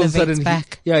he elevates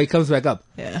back. He comes back up.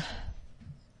 Yeah.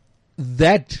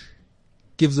 That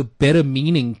gives a better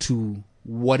meaning to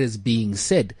what is being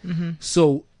said. Mm-hmm.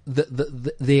 So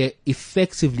they're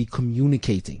effectively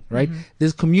communicating, right? Mm-hmm.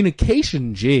 There's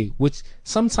communication, Jay, which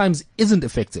sometimes isn't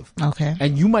effective. Okay.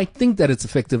 And you might think that it's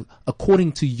effective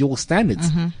according to your standards,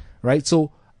 right?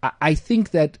 So I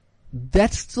think that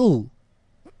still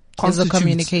constitutes a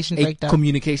communication breakdown.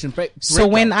 Breakdown. So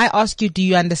when I ask you, do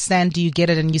you understand? Do you get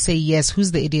it? And you say yes,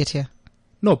 who's the idiot here?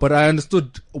 No, but I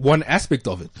understood one aspect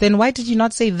of it. Then why did you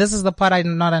not say this is the part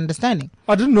I'm not understanding?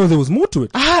 I didn't know there was more to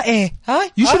it.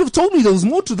 You should have told me there was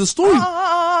more to the story.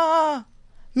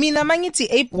 Mina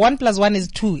mangiti 1 + 1 is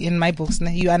 2 in my books.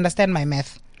 You understand my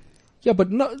math? Yeah, but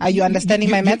no. Are you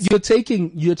understanding my math? You're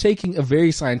taking a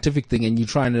very scientific thing and you're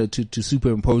trying to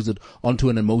superimpose it onto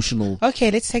an emotional.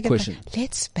 Okay, let's take question.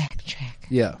 Let's backtrack.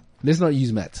 Yeah, let's not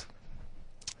use math.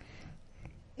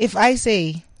 If I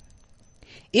say,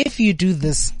 if you do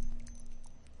this,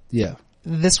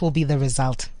 this will be the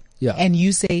result. Yeah. And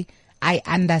you say, I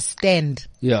understand.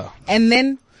 Yeah. And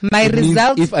then my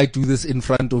result. If I do this in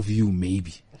front of you,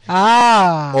 maybe.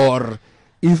 Or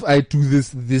if I do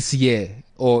this year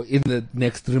or in the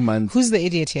next 3 months. Who's the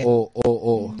idiot here?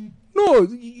 Or. No,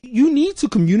 you need to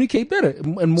communicate better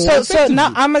and more effectively. So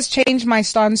now I must change my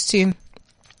stance to,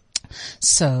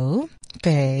 so,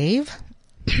 babe,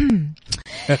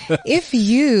 if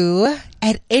you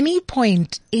at any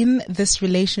point in this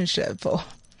relationship or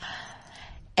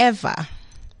ever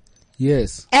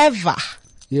yes ever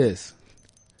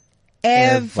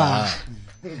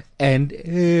and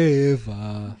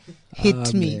ever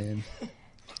hit me,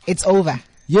 it's over.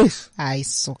 Yes. I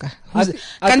sucker.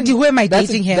 Who am I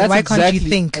dating here? Why can't you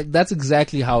think? That's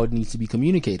exactly how it needs to be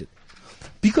communicated.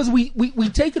 Because we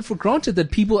take it for granted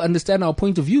that people understand our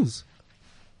point of views.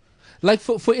 Like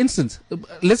for instance,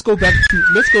 let's go back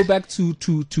to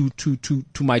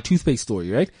my toothpaste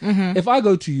story, right? Mm-hmm. If I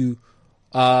go to you,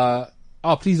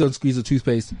 please don't squeeze the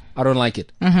toothpaste. I don't like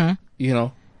it. Mm-hmm. You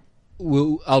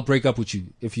know, I'll break up with you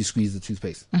if you squeeze the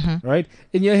toothpaste, right?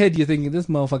 In your head, you're thinking, this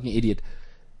motherfucking idiot.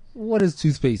 What is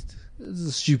toothpaste? This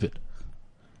is stupid.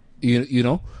 You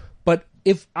know? But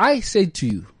if I say to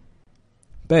you,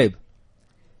 babe,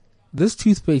 this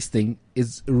toothpaste thing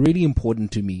is really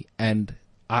important to me and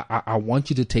I want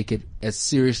you to take it as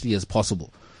seriously as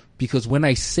possible. Because when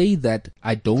I say that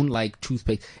I don't like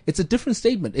toothpaste, it's a different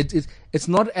statement. It's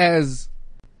not as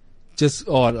just,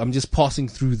 I'm just passing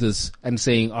through this and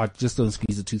saying, just don't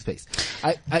squeeze the toothpaste.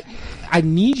 I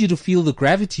need you to feel the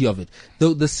gravity of it.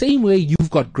 The same way you've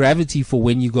got gravity for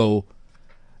when you go,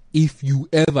 if you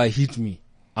ever hit me,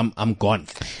 I'm gone.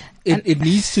 It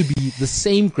needs to be the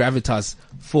same gravitas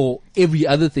for every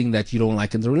other thing that you don't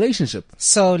like in the relationship.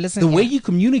 So listen, the way you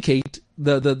communicate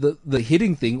the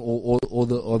hitting thing or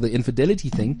the infidelity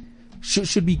thing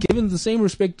should be given the same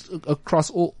respect across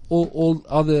all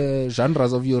other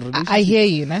genres of your relationship. I hear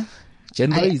you, no?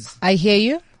 Genres. I hear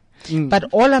you, but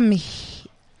all I'm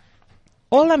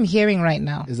hearing right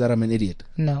now is that I'm an idiot.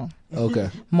 No. Okay.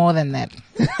 More than that.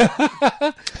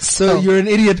 So you're an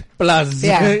idiot plus.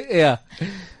 Yeah. Yeah.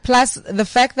 Plus the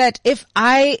fact that if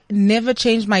I never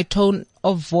change my tone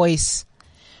of voice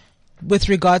with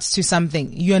regards to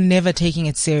something, you're never taking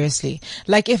it seriously.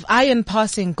 Like if I in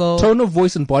passing go... Tone of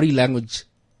voice and body language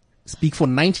speak for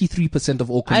 93% of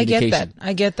all communication.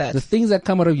 I get that. The things that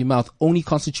come out of your mouth only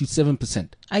constitute 7%.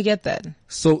 I get that.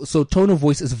 So tone of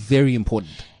voice is very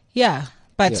important. Yeah,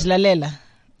 but Lalela,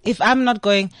 if I'm not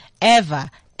going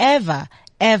ever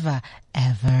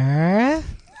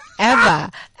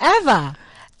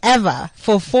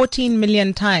for 14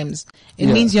 million times, it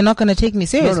means you're not going to take me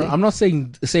seriously. No, I'm not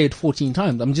saying say it 14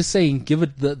 times. I'm just saying give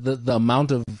it the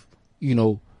amount of,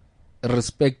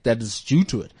 respect that is due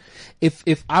to it.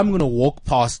 If I'm going to walk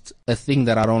past a thing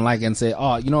that I don't like and say,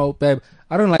 babe,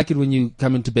 I don't like it when you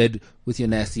come into bed with your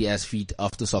nasty ass feet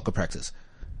after soccer practice.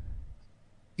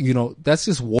 That's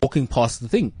just walking past the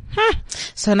thing.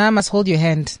 So now I must hold your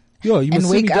hand. Yeah, you must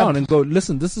sit me down and go,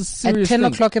 listen, this is serious. At 10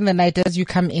 o'clock in the night as you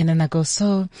come in and I go,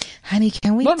 so, honey,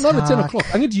 can we talk? Not at 10 o'clock.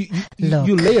 I need you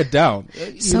lay it down.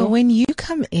 When you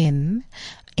come in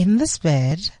this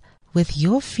bed with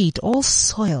your feet all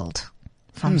soiled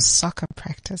from soccer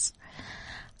practice,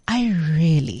 I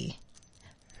really,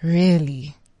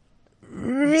 really,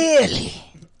 really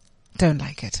don't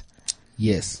like it.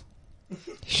 Yes.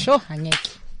 Sure,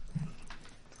 Hanyeki.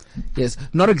 Yes,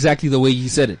 not exactly the way you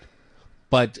said it,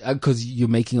 but because you're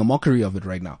making a mockery of it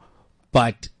right now.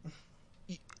 But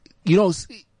you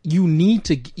need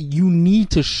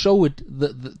to show it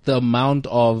the amount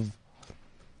of.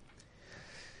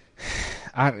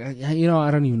 I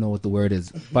don't even know what the word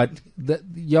is, but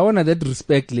yawana that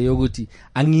respect leoguti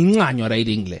anginganyo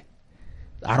writing.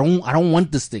 I don't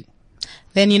want this thing.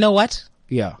 Then you know what?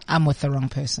 Yeah, I'm with the wrong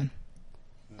person.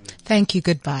 Thank you.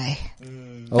 Goodbye.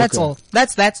 Okay. That's all.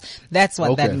 That's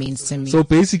what that means to me. So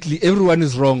basically, everyone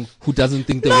is wrong who doesn't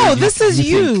think. No, this is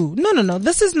you. No.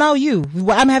 This is now you.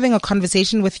 I'm having a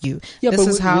conversation with you. Yeah, this but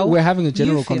is how we're having a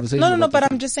general conversation. No. But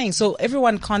I'm just saying. So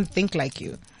everyone can't think like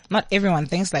you. Not everyone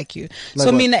thinks like you. Like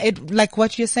so what? Mina, like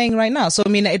what you're saying right now. So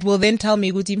Mina, it will then tell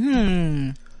me,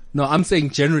 No, I'm saying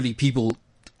generally people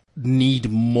need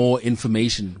more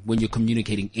information when you're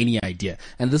communicating any idea,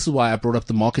 and this is why I brought up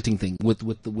the marketing thing with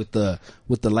the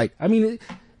light. I mean,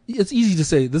 it's easy to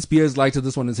say this beer is lighter,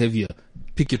 this one is heavier.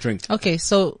 Pick your drink. Okay,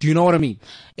 so do you know what I mean?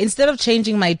 Instead of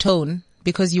changing my tone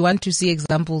because you want to see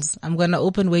examples, I'm gonna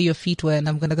open where your feet were, and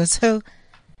I'm gonna go, so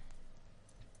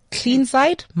clean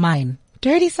side, mine.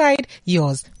 Dirty side,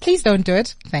 yours. Please don't do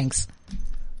it. Thanks.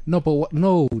 No, but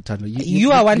no, Tando.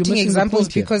 You are wanting examples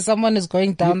because someone is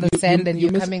going down the sand and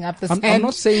you're coming up the sand. I'm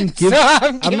not saying give.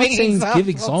 I'm not saying give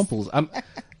examples.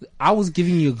 I was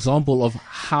giving you example of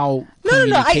how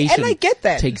communication I get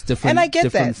that. Takes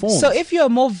different forms. So if you're a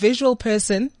more visual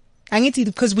person,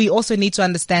 because we also need to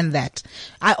understand that.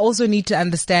 I also need to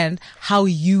understand how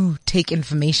you take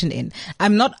information in.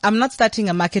 I'm not starting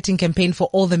a marketing campaign for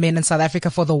all the men in South Africa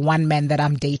for the one man that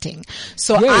I'm dating.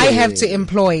 So I have to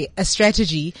employ a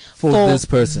strategy for this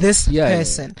person. And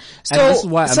So this is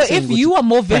why I'm saying if you are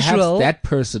more visual, that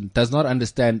person does not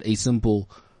understand a simple,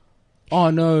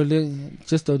 oh no,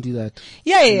 just don't do that.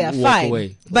 Yeah, Walk fine.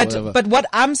 away, but what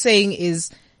I'm saying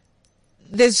is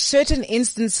there's certain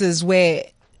instances where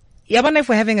if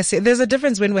we're having there's a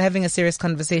difference when we're having a serious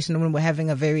conversation and when we're having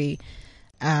a very,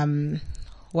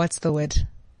 what's the word?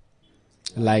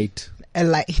 Light. A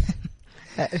light.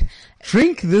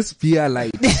 Drink this beer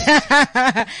light.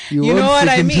 You know what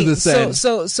I mean?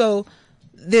 So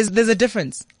there's a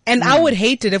difference. And I would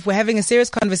hate it if we're having a serious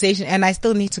conversation and I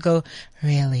still need to go,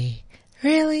 really?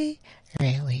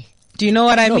 Do you know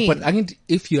what I mean? No, but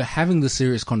if you're having the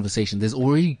serious conversation, there's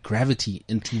already gravity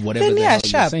into whatever you're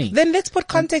saying. Then let's put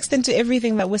context into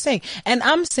everything that we're saying. And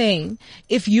I'm saying,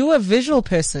 if you're a visual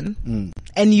person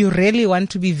and you really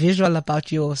want to be visual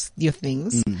about your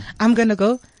things, I'm going to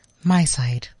go, my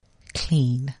side,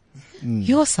 clean.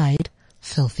 Your side,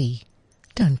 filthy.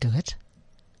 Don't do it.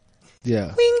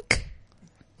 Yeah. Wink.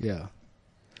 Yeah.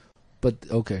 But,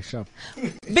 okay, sharp.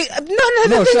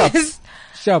 No, sharp.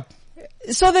 Sharp.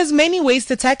 So there's many ways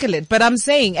to tackle it, but I'm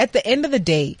saying at the end of the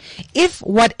day, if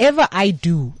whatever I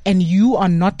do and you are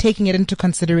not taking it into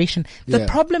consideration, the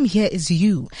problem here is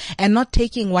you and not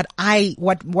taking what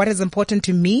is important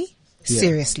to me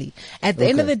seriously. At the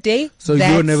end of the day, so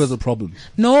you're never the problem.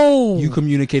 No. You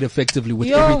communicate effectively with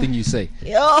everything you say.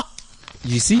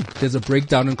 You see, there's a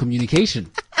breakdown in communication.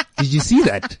 Did you see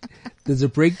that? There's a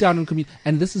breakdown in communication.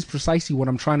 And this is precisely what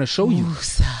I'm trying to show you.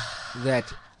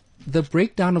 That the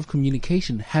breakdown of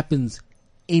communication happens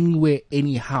anywhere,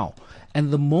 anyhow.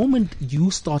 And the moment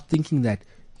you start thinking that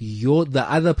the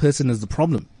other person is the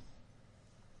problem,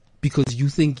 because you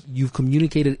think you've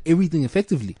communicated everything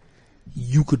effectively,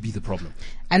 you could be the problem.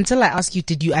 Until I ask you,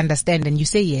 did you understand? And you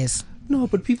say yes. No,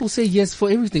 but people say yes for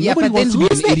everything. Yeah, Nobody wants to be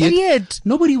an idiot.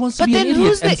 Nobody wants to be an idiot. But then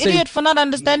who's the idiot for not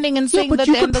understanding and saying that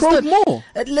they understood? More.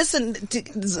 Listen,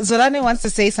 Zolani wants to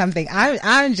say something.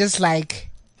 I'm just like,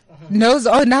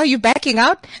 now you're backing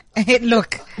out?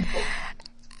 Look.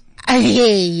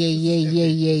 Yay.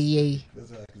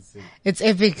 It's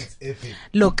epic.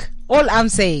 Look, all I'm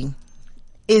saying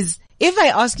is, if I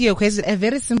ask you a question, a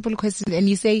very simple question, and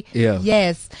you say,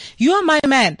 yes, you are my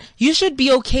man, you should be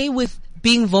okay with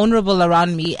being vulnerable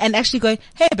around me and actually going,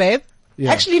 hey babe,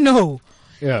 actually no.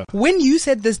 Yeah. When you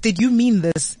said this, did you mean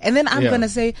this? And then I'm going to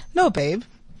say, no babe.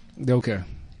 Okay.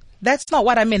 That's not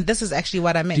what I meant. This is actually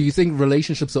what I meant. Do you think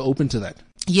relationships are open to that?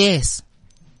 Yes.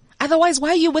 Otherwise, why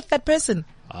are you with that person?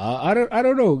 I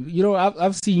don't know. You know,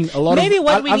 I've seen a lot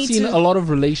I've seen a lot of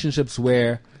relationships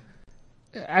where,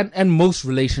 and most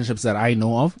relationships that I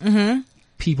know of,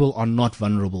 people are not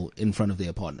vulnerable in front of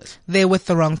their partners. They're with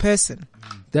the wrong person.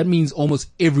 That means almost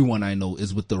everyone I know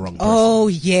is with the wrong person. Oh,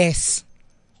 yes.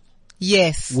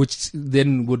 Yes. Which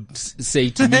then would say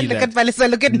to me look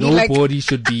at nobody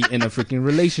should be in a freaking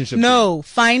relationship. No,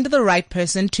 find the right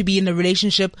person to be in a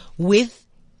relationship with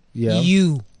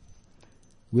you.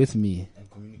 With me.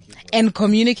 And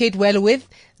communicate well with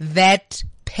that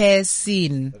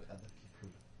person.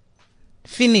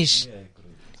 Finish.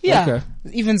 Yeah. Okay.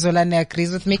 Even Zolani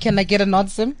agrees with me. Can I get a nod,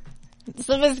 Sim?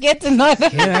 So let's get to nod.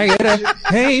 Can I get a,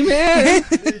 hey man.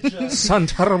 Yeah,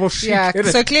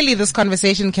 so clearly this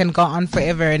conversation can go on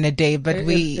forever in a day, but it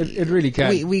really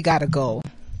can. We gotta go.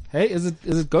 Hey, is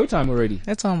it go time already?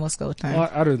 It's almost go time. Well,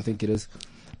 I don't think it is.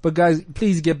 But guys,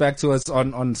 please get back to us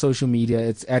on social media.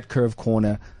 It's at Curve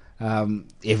Corner,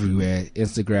 everywhere.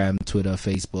 Instagram, Twitter,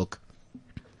 Facebook.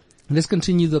 Let's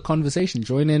continue the conversation.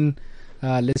 Join in.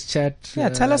 Let's chat. Yeah,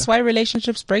 tell us why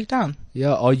relationships break down.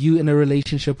 Yeah, are you in a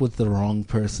relationship with the wrong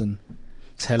person?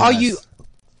 Tell us.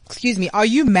 Are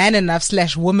you man enough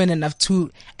 / woman enough to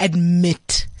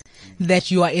admit that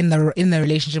you are in the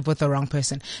relationship with the wrong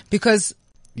person? Because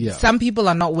some people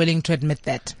are not willing to admit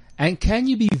that. And can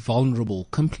you be vulnerable,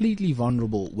 completely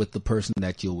vulnerable with the person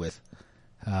that you're with?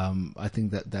 I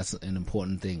think that's an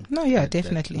important thing. No, yeah,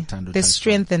 definitely. There's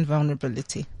strength in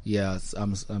vulnerability. Yes,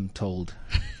 I'm told.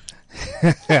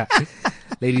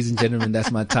 Ladies and gentlemen,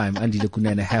 that's my time. Andile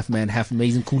Kunene, half man, half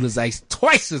amazing, cool as ice,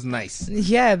 twice as nice.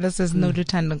 Yeah, this is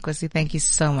Noduthando Nkosi. Thank you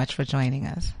so much for joining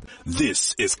us.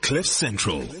 This is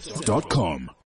CliffCentral.com.